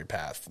 free upgrade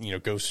path.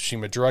 Ghost of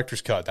Tsushima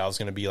Director's Cut, that was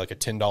going to be like a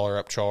 $10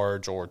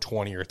 upcharge or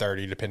 20 or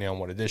 30, depending on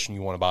what edition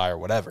you want to buy or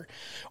whatever,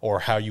 or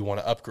how you want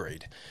to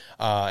upgrade.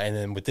 And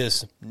then with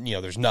this,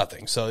 there's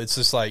nothing. So it's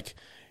just like,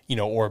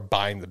 or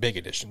buying the big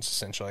editions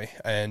essentially.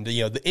 And,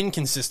 the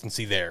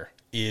inconsistency there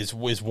is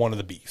one of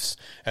the beefs,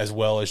 as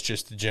well as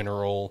just the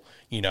general,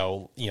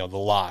 the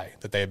lie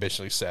that they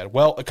eventually said.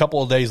 Well, a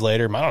couple of days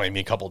later, I don't even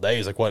mean a couple of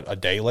days, like what, a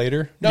day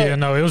later?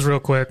 No, it was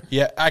real quick.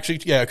 Yeah,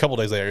 actually, a couple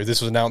of days later.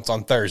 This was announced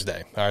on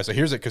Thursday. All right, so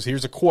here's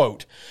a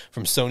quote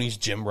from Sony's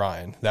Jim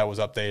Ryan that was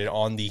updated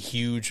on the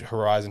huge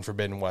Horizon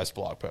Forbidden West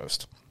blog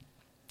post.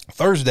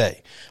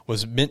 Thursday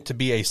was meant to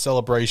be a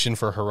celebration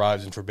for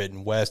Horizon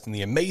Forbidden West and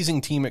the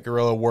amazing team at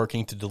Guerrilla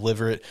working to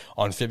deliver it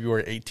on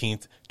February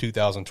 18th,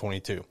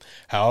 2022.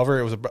 However,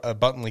 it was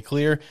abundantly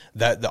clear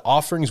that the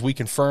offerings we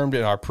confirmed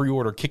in our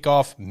pre-order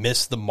kickoff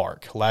missed the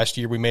mark. Last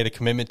year, we made a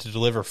commitment to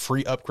deliver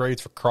free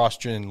upgrades for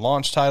cross-gen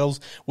launch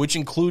titles, which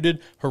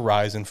included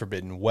Horizon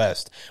Forbidden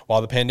West. While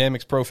the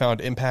pandemic's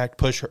profound impact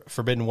pushed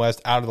Forbidden West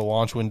out of the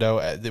launch window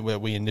that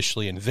we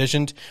initially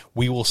envisioned,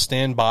 we will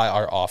stand by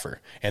our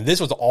offer. And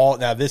this was all,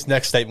 now this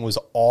next statement was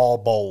all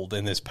bold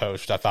in this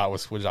post,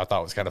 which I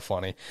thought was kind of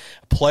funny.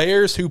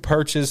 Players who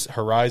purchase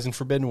Horizon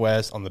Forbidden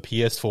West on the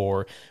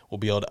PS4 will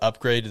be able to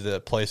upgrade to the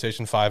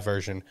PlayStation 5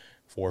 version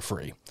for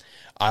free.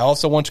 I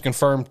also want to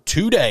confirm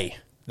today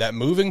that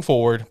moving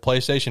forward,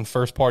 PlayStation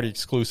first-party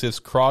exclusives,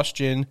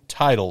 cross-gen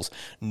titles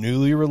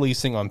newly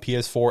releasing on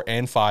PS4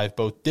 and 5,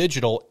 both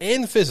digital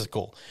and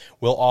physical,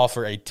 will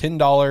offer a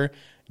 $10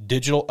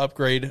 digital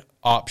upgrade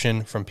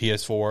option from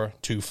PS4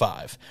 to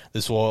 5.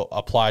 This will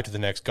apply to the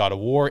next God of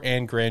War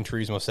and Gran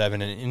Turismo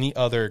 7 and any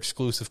other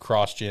exclusive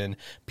cross-gen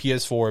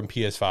PS4 and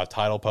PS5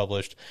 title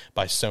published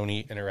by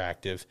Sony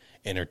Interactive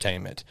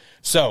Entertainment.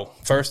 So,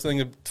 first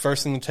thing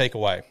to take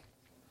away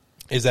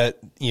is that,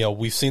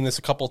 we've seen this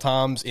a couple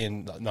times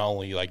in not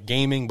only like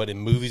gaming, but in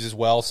movies as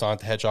well. Sonic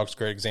the Hedgehog's a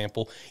great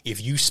example.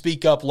 If you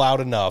speak up loud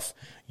enough,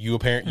 you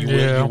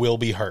will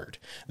be heard.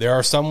 There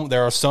are some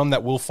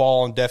that will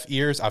fall on deaf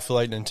ears. I feel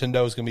like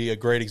Nintendo is going to be a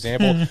great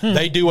example.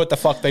 They do what the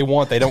fuck they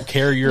want. They don't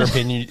care your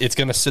opinion. It's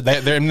going to sit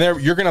there.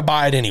 You're going to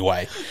buy it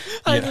anyway.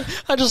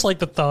 I just like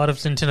the thought of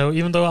Nintendo,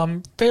 even though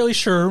I'm fairly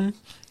sure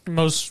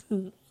most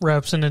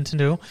reps in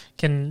Nintendo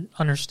can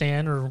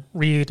understand or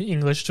read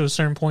English to a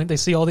certain point. They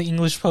see all the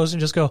English posts and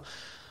just go,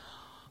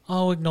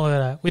 "Oh, ignore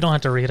that. We don't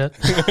have to read it."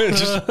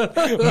 Just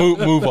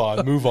move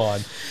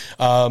on.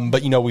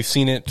 But we've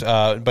seen it.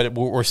 But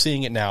we're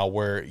seeing it now,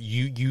 where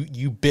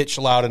you bitch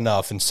loud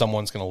enough and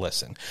someone's going to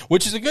listen,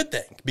 which is a good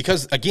thing,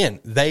 because again,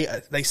 they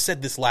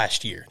said this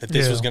last year that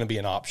this was going to be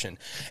an option.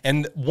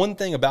 And one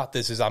thing about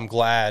this is I'm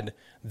glad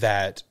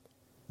that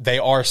they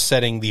are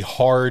setting the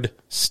hard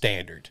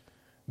standard.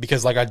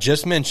 Because like I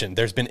just mentioned,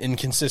 there's been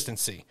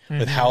inconsistency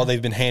with how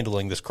they've been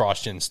handling this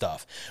cross-gen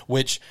stuff,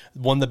 which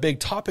one of the big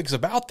topics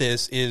about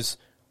this is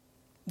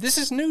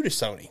new to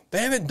Sony. They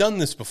haven't done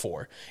this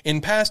before.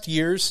 In past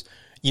years,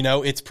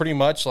 it's pretty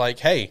much like,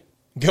 hey,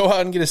 go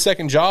out and get a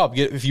second job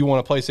if you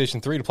want a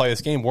PlayStation 3 to play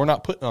this game. We're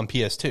not putting it on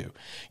PS2.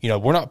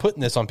 We're not putting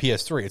this on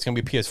PS3. It's going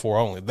to be PS4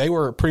 only. They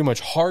were pretty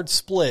much hard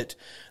split.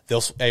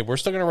 We're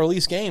still going to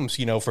release games,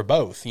 for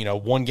both,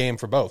 one game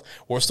for both.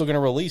 We're still going to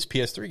release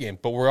PS3 games,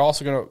 but we're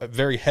also going to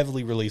very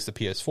heavily release the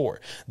PS4.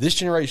 This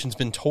generation's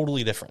been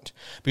totally different,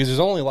 because there's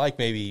only like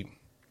maybe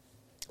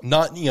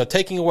not,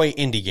 taking away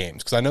indie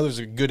games, because I know there's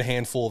a good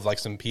handful of like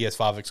some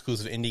PS5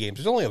 exclusive indie games.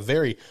 There's only a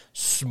very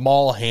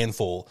small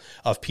handful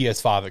of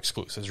PS5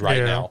 exclusives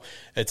right now.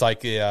 It's like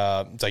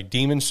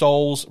Demon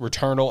Souls,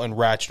 Returnal, and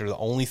Ratchet are the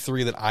only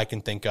three that I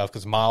can think of,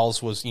 because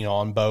Miles was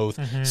on both,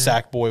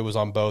 Sackboy was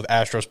on both,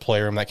 Astro's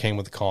Playroom that came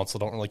with the console.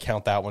 Don't really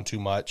count that one too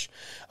much,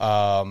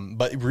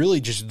 but really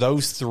just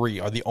those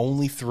three are the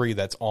only three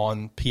that's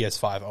on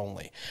PS5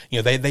 only.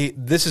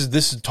 This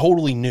is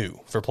totally new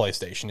for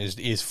PlayStation,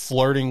 is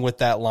flirting with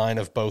that line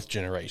of both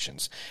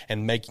generations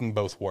and making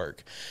both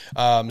work.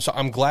 So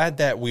I'm glad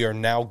that we are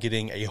now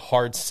getting a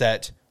hard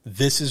set.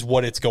 This is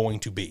what it's going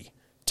to be.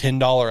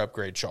 $10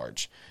 upgrade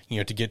charge,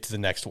 to get to the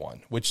next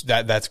one, which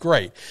that's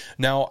great.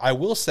 Now, I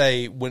will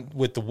say,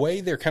 with the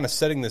way they're kind of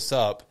setting this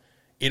up,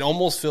 it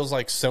almost feels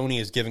like Sony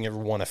is giving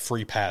everyone a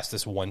free pass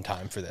this one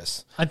time for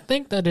this. I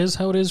think that is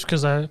how it is,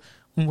 because when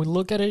we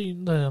look at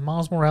it, the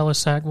Miles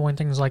Morales, Sackboy, and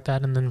things like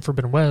that, and then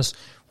Forbidden West,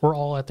 we're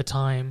all at the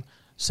time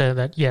said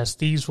that, yes,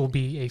 these will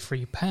be a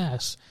free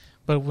pass.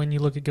 But when you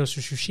look at Ghost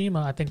of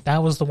Tsushima, I think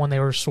that was the one they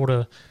were sort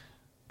of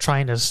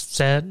trying to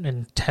set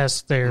and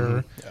test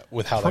their...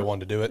 with how they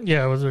wanted to do it.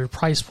 Yeah, with their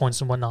price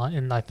points and whatnot.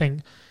 And I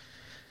think...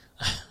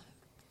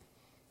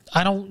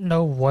 I don't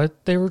know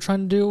what they were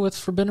trying to do with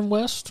Forbidden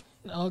West,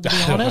 to be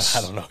honest.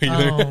 I don't know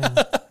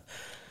either.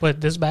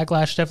 But this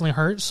backlash definitely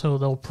hurt, so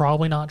they'll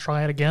probably not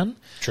try it again.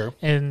 True.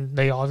 And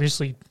they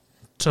obviously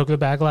took the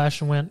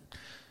backlash and went,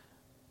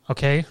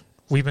 okay,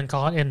 we've been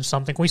caught in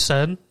something we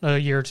said a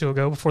year or two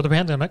ago before the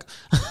pandemic.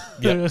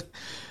 Yep.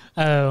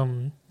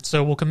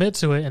 So we'll commit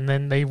to it. And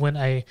then they went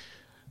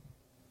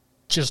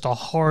just a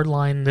hard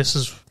line. This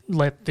is,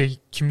 let the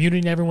community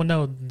and everyone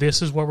know,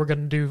 this is what we're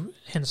going to do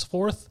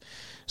henceforth,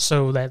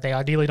 so that they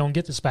ideally don't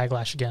get this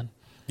backlash again.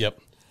 Yep.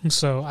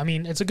 So, I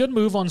mean, it's a good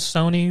move on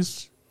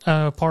Sony's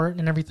part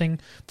and everything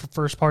for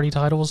first-party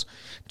titles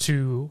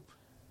to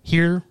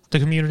hear the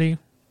community,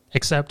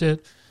 accept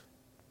it,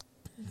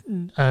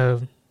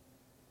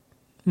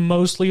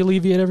 mostly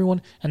alleviate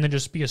everyone, and then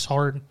just be as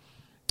hard.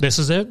 This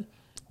is it.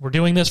 We're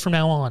doing this from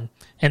now on.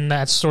 And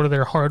that's sort of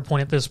their hard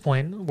point at this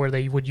point, where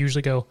they would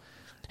usually go,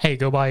 hey,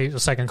 go buy a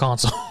second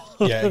console.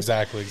 Yeah,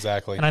 exactly.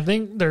 And I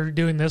think they're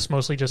doing this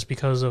mostly just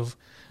because of,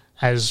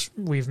 as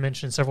we've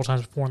mentioned several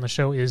times before on the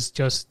show, is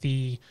just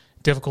the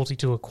difficulty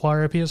to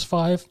acquire a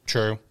PS5.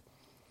 True.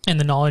 And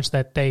the knowledge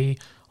that they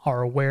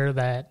are aware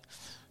that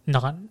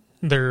not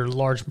their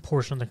large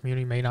portion of the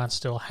community may not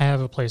still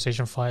have a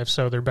PlayStation 5,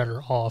 so they're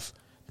better off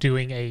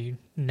doing a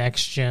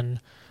next-gen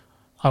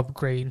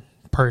upgrade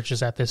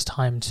purchase at this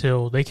time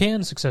till they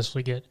can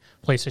successfully get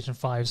PlayStation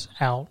 5s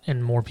out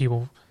and more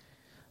people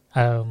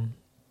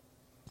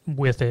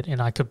with it.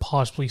 And I could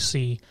possibly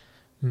see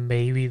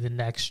maybe the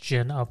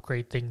next-gen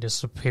upgrade thing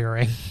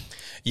disappearing.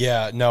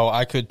 Yeah, no,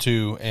 I could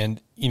too. And,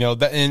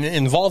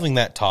 involving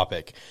that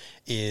topic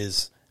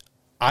is,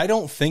 I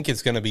don't think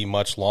it's going to be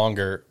much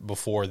longer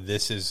before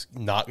this is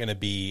not going to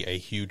be a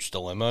huge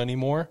dilemma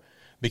anymore,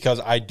 because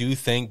I do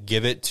think,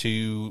 give it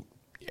to,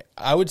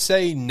 I would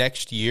say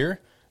next year,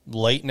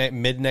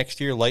 mid next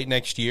year, late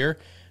next year,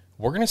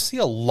 we're going to see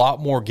a lot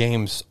more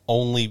games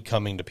only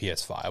coming to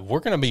PS5.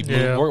 We're going to be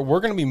we're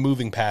going to be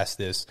moving past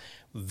this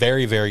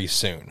very, very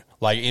soon.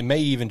 Like, it may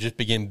even just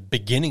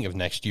beginning of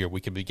next year,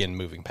 we could begin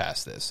moving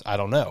past this. I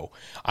don't know.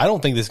 I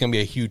don't think this is going to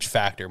be a huge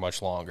factor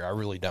much longer. I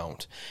really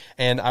don't.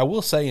 And I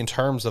will say, in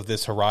terms of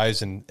this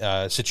Horizon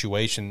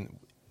situation,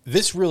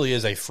 this really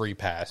is a free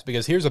pass,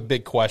 because here's a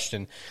big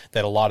question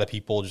that a lot of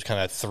people just kind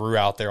of threw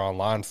out there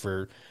online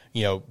for,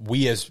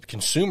 we as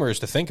consumers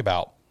to think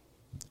about.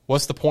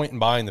 What's the point in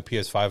buying the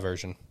PS5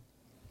 version?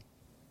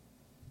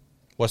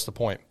 What's the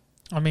point?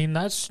 I mean,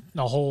 that's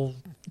a whole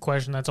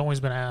question that's always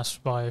been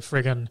asked by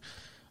friggin'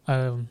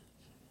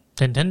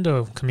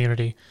 Nintendo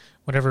community.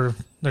 Whenever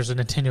there's a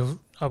Nintendo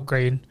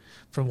upgrade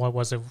from, what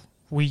was it,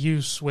 Wii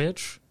U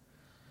Switch,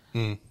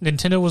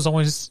 Nintendo was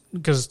always,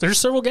 because there's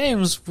several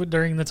games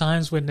during the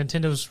times when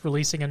Nintendo's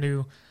releasing a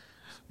new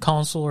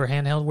console or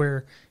handheld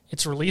where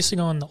it's releasing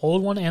on the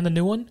old one and the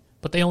new one,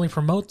 but they only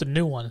promote the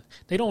new one.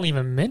 They don't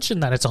even mention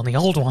that it's on the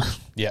old one.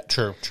 Yeah,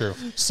 true.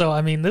 So,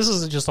 I mean, this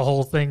is just a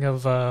whole thing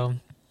of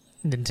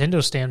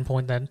Nintendo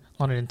standpoint that a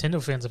lot of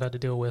Nintendo fans have had to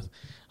deal with.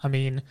 I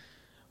mean,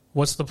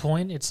 what's the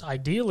point? It's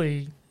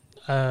ideally...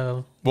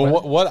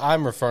 what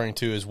I'm referring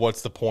to is,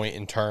 what's the point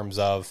in terms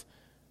of,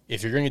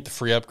 if you're going to get the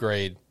free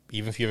upgrade,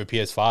 even if you have a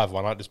PS5,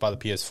 why not just buy the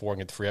PS4 and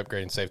get the free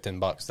upgrade and save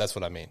 $10? That's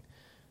what I mean.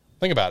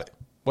 Think about it.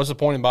 What's the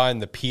point in buying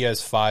the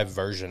PS5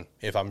 version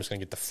if I'm just going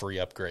to get the free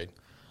upgrade?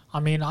 I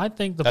mean, I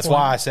think that's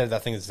why I said I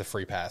think it's the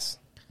free pass.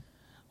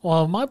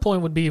 Well, my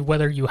point would be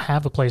whether you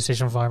have a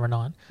PlayStation 5 or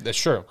not. That's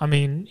true. I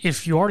mean,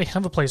 if you already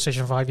have a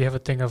PlayStation 5, you have a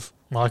thing of,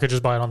 well, I could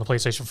just buy it on the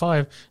PlayStation 5,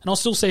 and I'll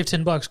still save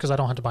 $10 because I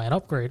don't have to buy an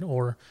upgrade,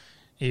 or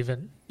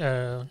even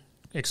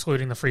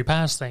excluding the free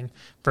pass thing,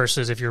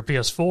 versus if you're a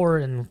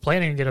PS4 and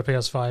planning to get a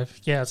PS5,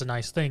 yeah, it's a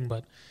nice thing,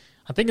 but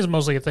I think it's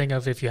mostly a thing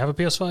of, if you have a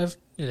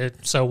PS5,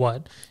 so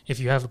what? If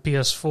you have a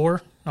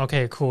PS4,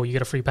 okay, cool, you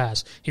get a free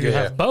pass. If you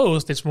have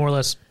both, it's more or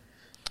less,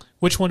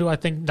 which one do I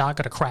think not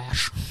going to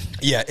crash?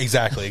 Yeah,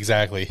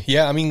 exactly.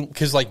 Yeah, I mean,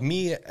 because like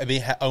me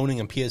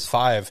owning a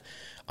PS5,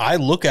 I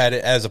look at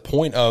it as a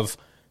point of,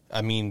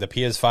 I mean, the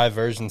PS5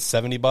 version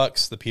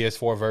 $70, the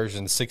PS4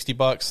 version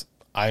 $60.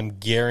 I'm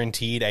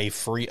guaranteed a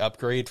free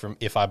upgrade from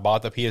if I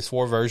bought the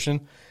PS4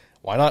 version.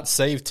 Why not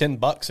save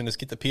 $10 and just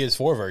get the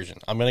PS4 version?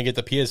 I'm going to get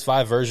the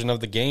PS5 version of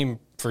the game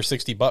for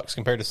 $60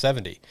 compared to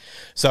 $70.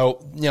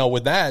 So,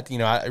 with that,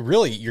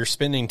 really you're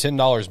spending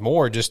 $10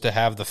 more just to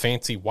have the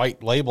fancy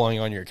white labeling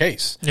on your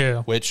case.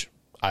 Yeah. Which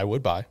I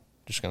would buy.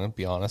 Just going to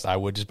be honest. I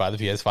would just buy the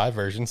PS5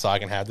 version so I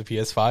can have the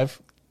PS5,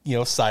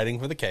 citing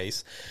for the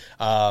case.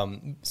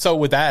 So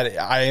with that,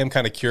 I am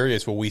kind of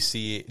curious, will we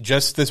see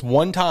just this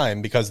one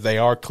time, because they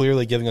are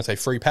clearly giving us a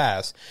free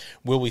pass,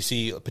 will we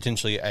see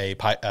potentially a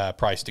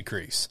price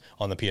decrease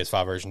on the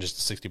PS5 version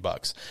just to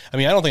 $60? I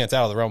mean, I don't think it's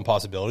out of the realm of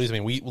possibilities. I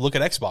mean, we look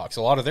at Xbox,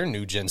 a lot of their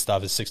new gen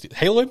stuff is $60.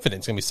 Halo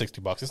Infinite's going to be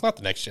 $60. It's not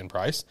the next gen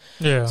price.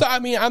 Yeah. So I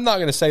mean, I'm not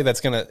going to say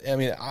that's going to, I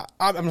mean,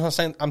 I'm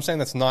saying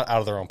that's not out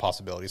of their own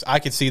possibilities. I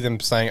could see them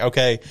saying,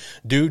 okay,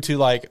 due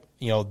to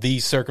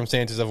these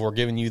circumstances of, we're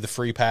giving you the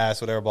free pass,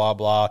 whatever, blah,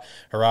 blah,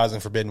 Horizon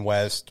Forbidden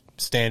West,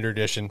 standard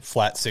edition,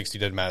 flat 60,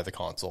 doesn't matter the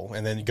console.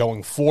 And then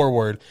going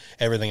forward,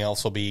 everything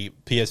else will be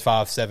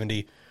PS5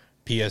 70,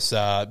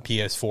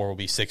 PS4 will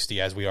be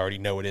 60, as we already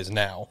know it is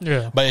now.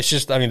 Yeah. But it's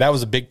just, I mean, that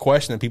was a big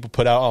question that people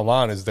put out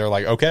online, is they're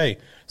like, okay,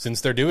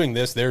 since they're doing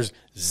this, there's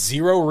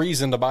zero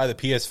reason to buy the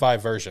PS5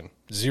 version.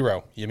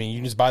 Zero. I mean, you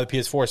can just buy the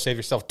PS4, save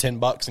yourself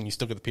 $10, and you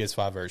still get the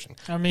PS5 version.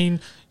 I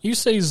mean, you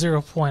say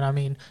 0 point. I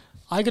mean,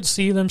 I could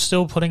see them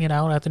still putting it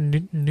out at the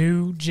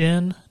new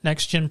gen,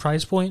 next gen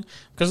price point,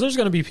 because there's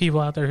going to be people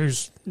out there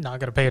who's not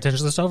going to pay attention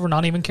to this stuff or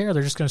not even care.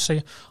 They're just going to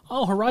say,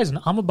 oh, Horizon,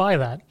 I'm going to buy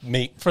that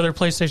for their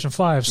PlayStation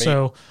 5.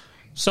 So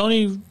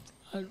Sony,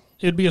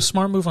 it'd be a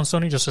smart move on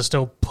Sony just to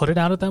still put it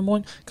out at that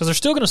point, because they're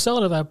still going to sell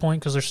it at that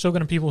point, because there's still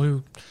going to be people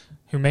who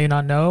may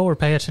not know or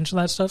pay attention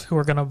to that stuff who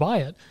are going to buy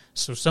it.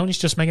 So Sony's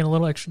just making a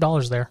little extra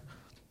dollars there.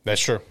 That's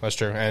true.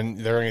 And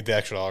they're going to get the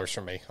extra dollars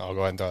from me. I'll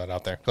go ahead and throw that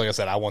out there. Like I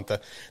said, I want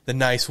the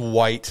nice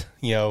white,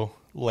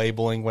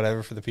 labeling,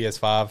 whatever, for the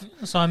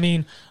PS5. So, I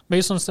mean,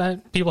 based on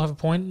that, people have a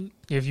point.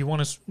 If you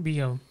want to be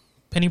a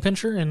penny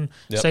pincher and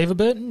save a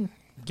bit,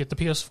 get the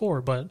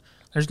PS4. But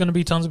there's going to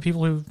be tons of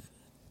people who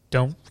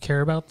don't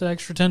care about the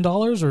extra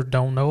 $10 or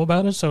don't know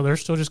about it, so they're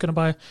still just going to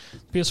buy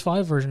the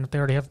PS5 version if they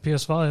already have the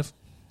PS5.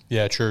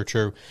 Yeah,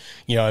 true.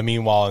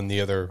 Meanwhile, in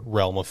the other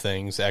realm of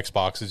things,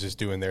 Xbox is just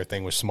doing their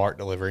thing with smart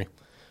delivery.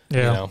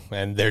 Yeah.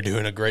 And they're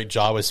doing a great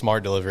job with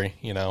smart delivery,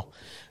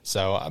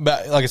 So,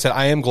 but like I said,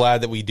 I am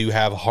glad that we do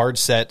have hard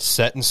set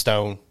in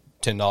stone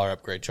 $10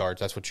 upgrade charge.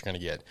 That's what you're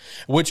going to get.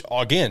 Which,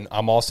 again,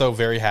 I'm also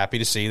very happy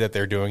to see that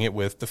they're doing it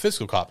with the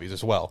physical copies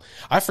as well.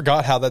 I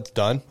forgot how that's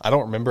done. I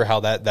don't remember how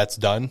that's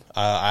done.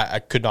 I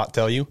could not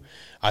tell you.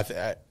 I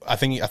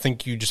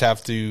think you just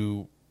have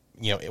to,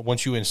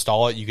 once you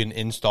install it, you can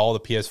install the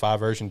PS5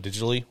 version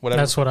digitally,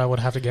 whatever. That's what I would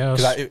have to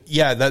guess.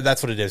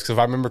 That's what it is. Because if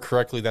I remember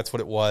correctly, that's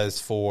what it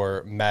was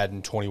for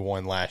Madden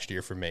 21 last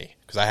year for me.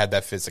 Because I had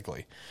that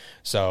physically.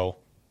 So,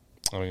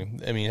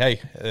 I mean,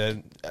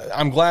 hey,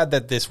 I'm glad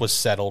that this was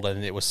settled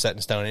and it was set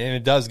in stone. And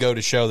it does go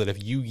to show that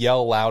if you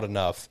yell loud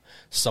enough,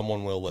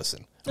 someone will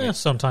listen.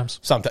 Sometimes.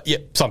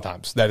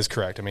 Sometimes. That is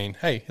correct. I mean,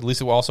 hey, at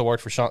least it also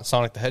worked for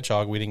Sonic the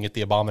Hedgehog. We didn't get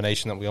the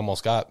abomination that we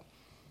almost got.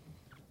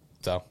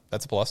 So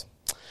that's a plus.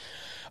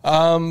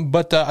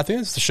 But I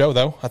think it's the show,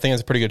 though. I think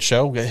it's a pretty good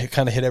show. It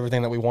kind of hit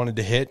everything that we wanted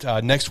to hit.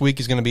 Next week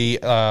is going to be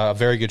a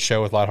very good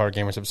show with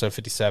Lighthearted Gamers, episode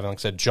 57. Like I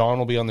said, John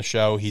will be on the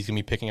show. He's going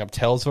to be picking up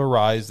Tales of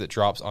Arise that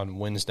drops on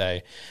Wednesday,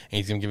 and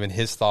he's going to give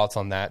his thoughts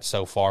on that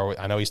so far.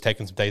 I know he's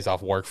taking some days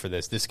off work for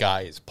this. This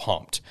guy is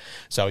pumped.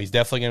 So he's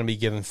definitely going to be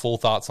giving full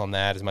thoughts on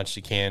that as much as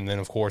he can. And then,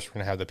 of course, we're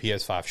going to have the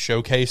PS5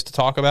 showcase to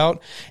talk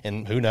about.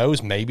 And who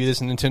knows, maybe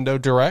this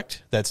Nintendo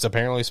Direct that's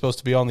apparently supposed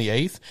to be on the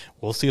 8th.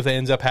 We'll see if that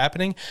ends up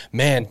happening.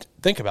 Man,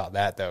 think about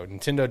that, though.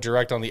 Nintendo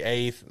Direct on the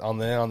 8th, on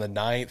the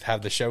 9th,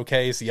 have the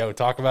showcase. Yo,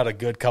 talk about a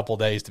good couple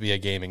days to be a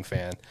gaming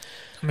fan.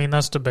 I mean,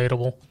 that's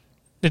debatable.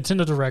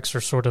 Nintendo Directs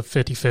are sort of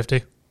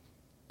 50-50.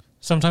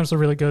 Sometimes they're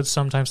really good,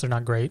 sometimes they're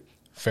not great.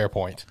 Fair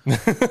point.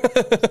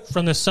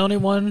 From the Sony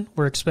one,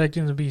 we're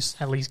expecting to be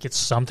at least get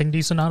something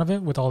decent out of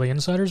it with all the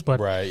insiders. But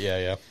right,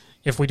 yeah.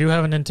 If we do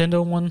have a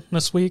Nintendo one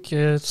this week,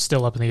 it's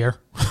still up in the air.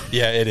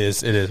 Yeah, it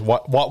is.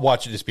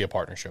 Watch it just be a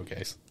partner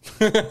showcase.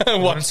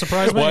 Wouldn't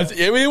surprise me.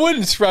 It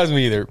wouldn't surprise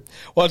me either.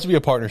 Watch it be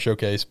a partner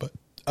showcase. But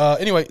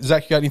anyway,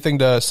 Zach, you got anything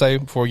to say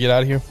before we get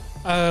out of here?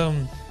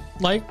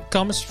 Like,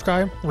 comment,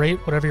 subscribe, rate,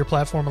 whatever your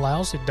platform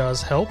allows. It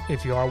does help.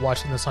 If you are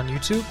watching this on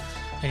YouTube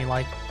and you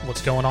like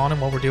what's going on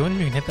and what we're doing,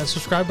 you can hit that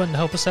subscribe button to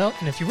help us out.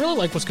 And if you really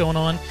like what's going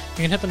on, you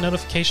can hit the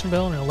notification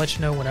bell and it'll let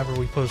you know whenever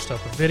we post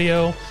up a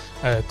video,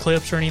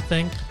 clips or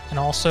anything. And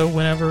also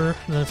whenever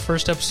the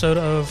first episode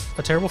of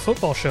A Terrible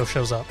Football Show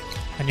shows up.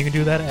 And you can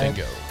do that at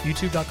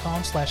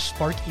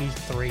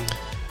youtube.com/SparkE3.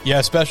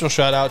 Yeah, special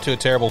shout out to A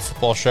Terrible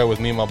Football Show with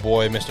me and my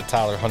boy, Mr.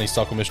 Tyler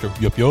Honeysuckle, Mr.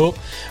 Yup.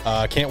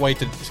 Can't wait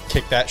to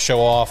kick that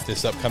show off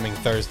this upcoming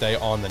Thursday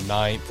on the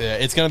 9th.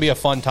 It's going to be a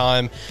fun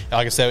time.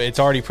 Like I said, it's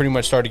already pretty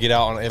much started to get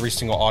out on every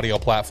single audio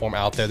platform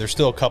out there. There's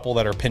still a couple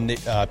that are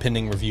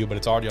pending review, but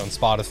it's already on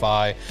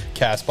Spotify,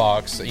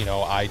 CastBox,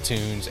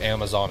 iTunes,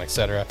 Amazon,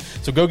 etc.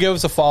 So go give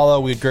us a follow.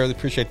 We'd greatly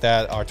appreciate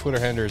that. Our Twitter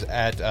handle is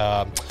at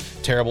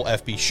Terrible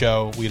FB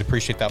Show. We'd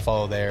appreciate that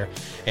follow there.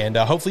 And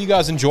hopefully you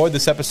guys enjoyed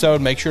this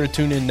episode. Make sure to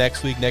tune in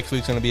next week. Next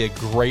week's going to be a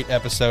great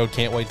episode.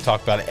 Can't wait to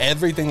talk about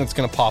everything that's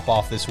going to pop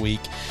off this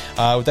week.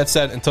 With that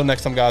said, until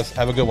next time, guys,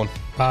 have a good one.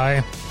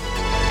 Bye.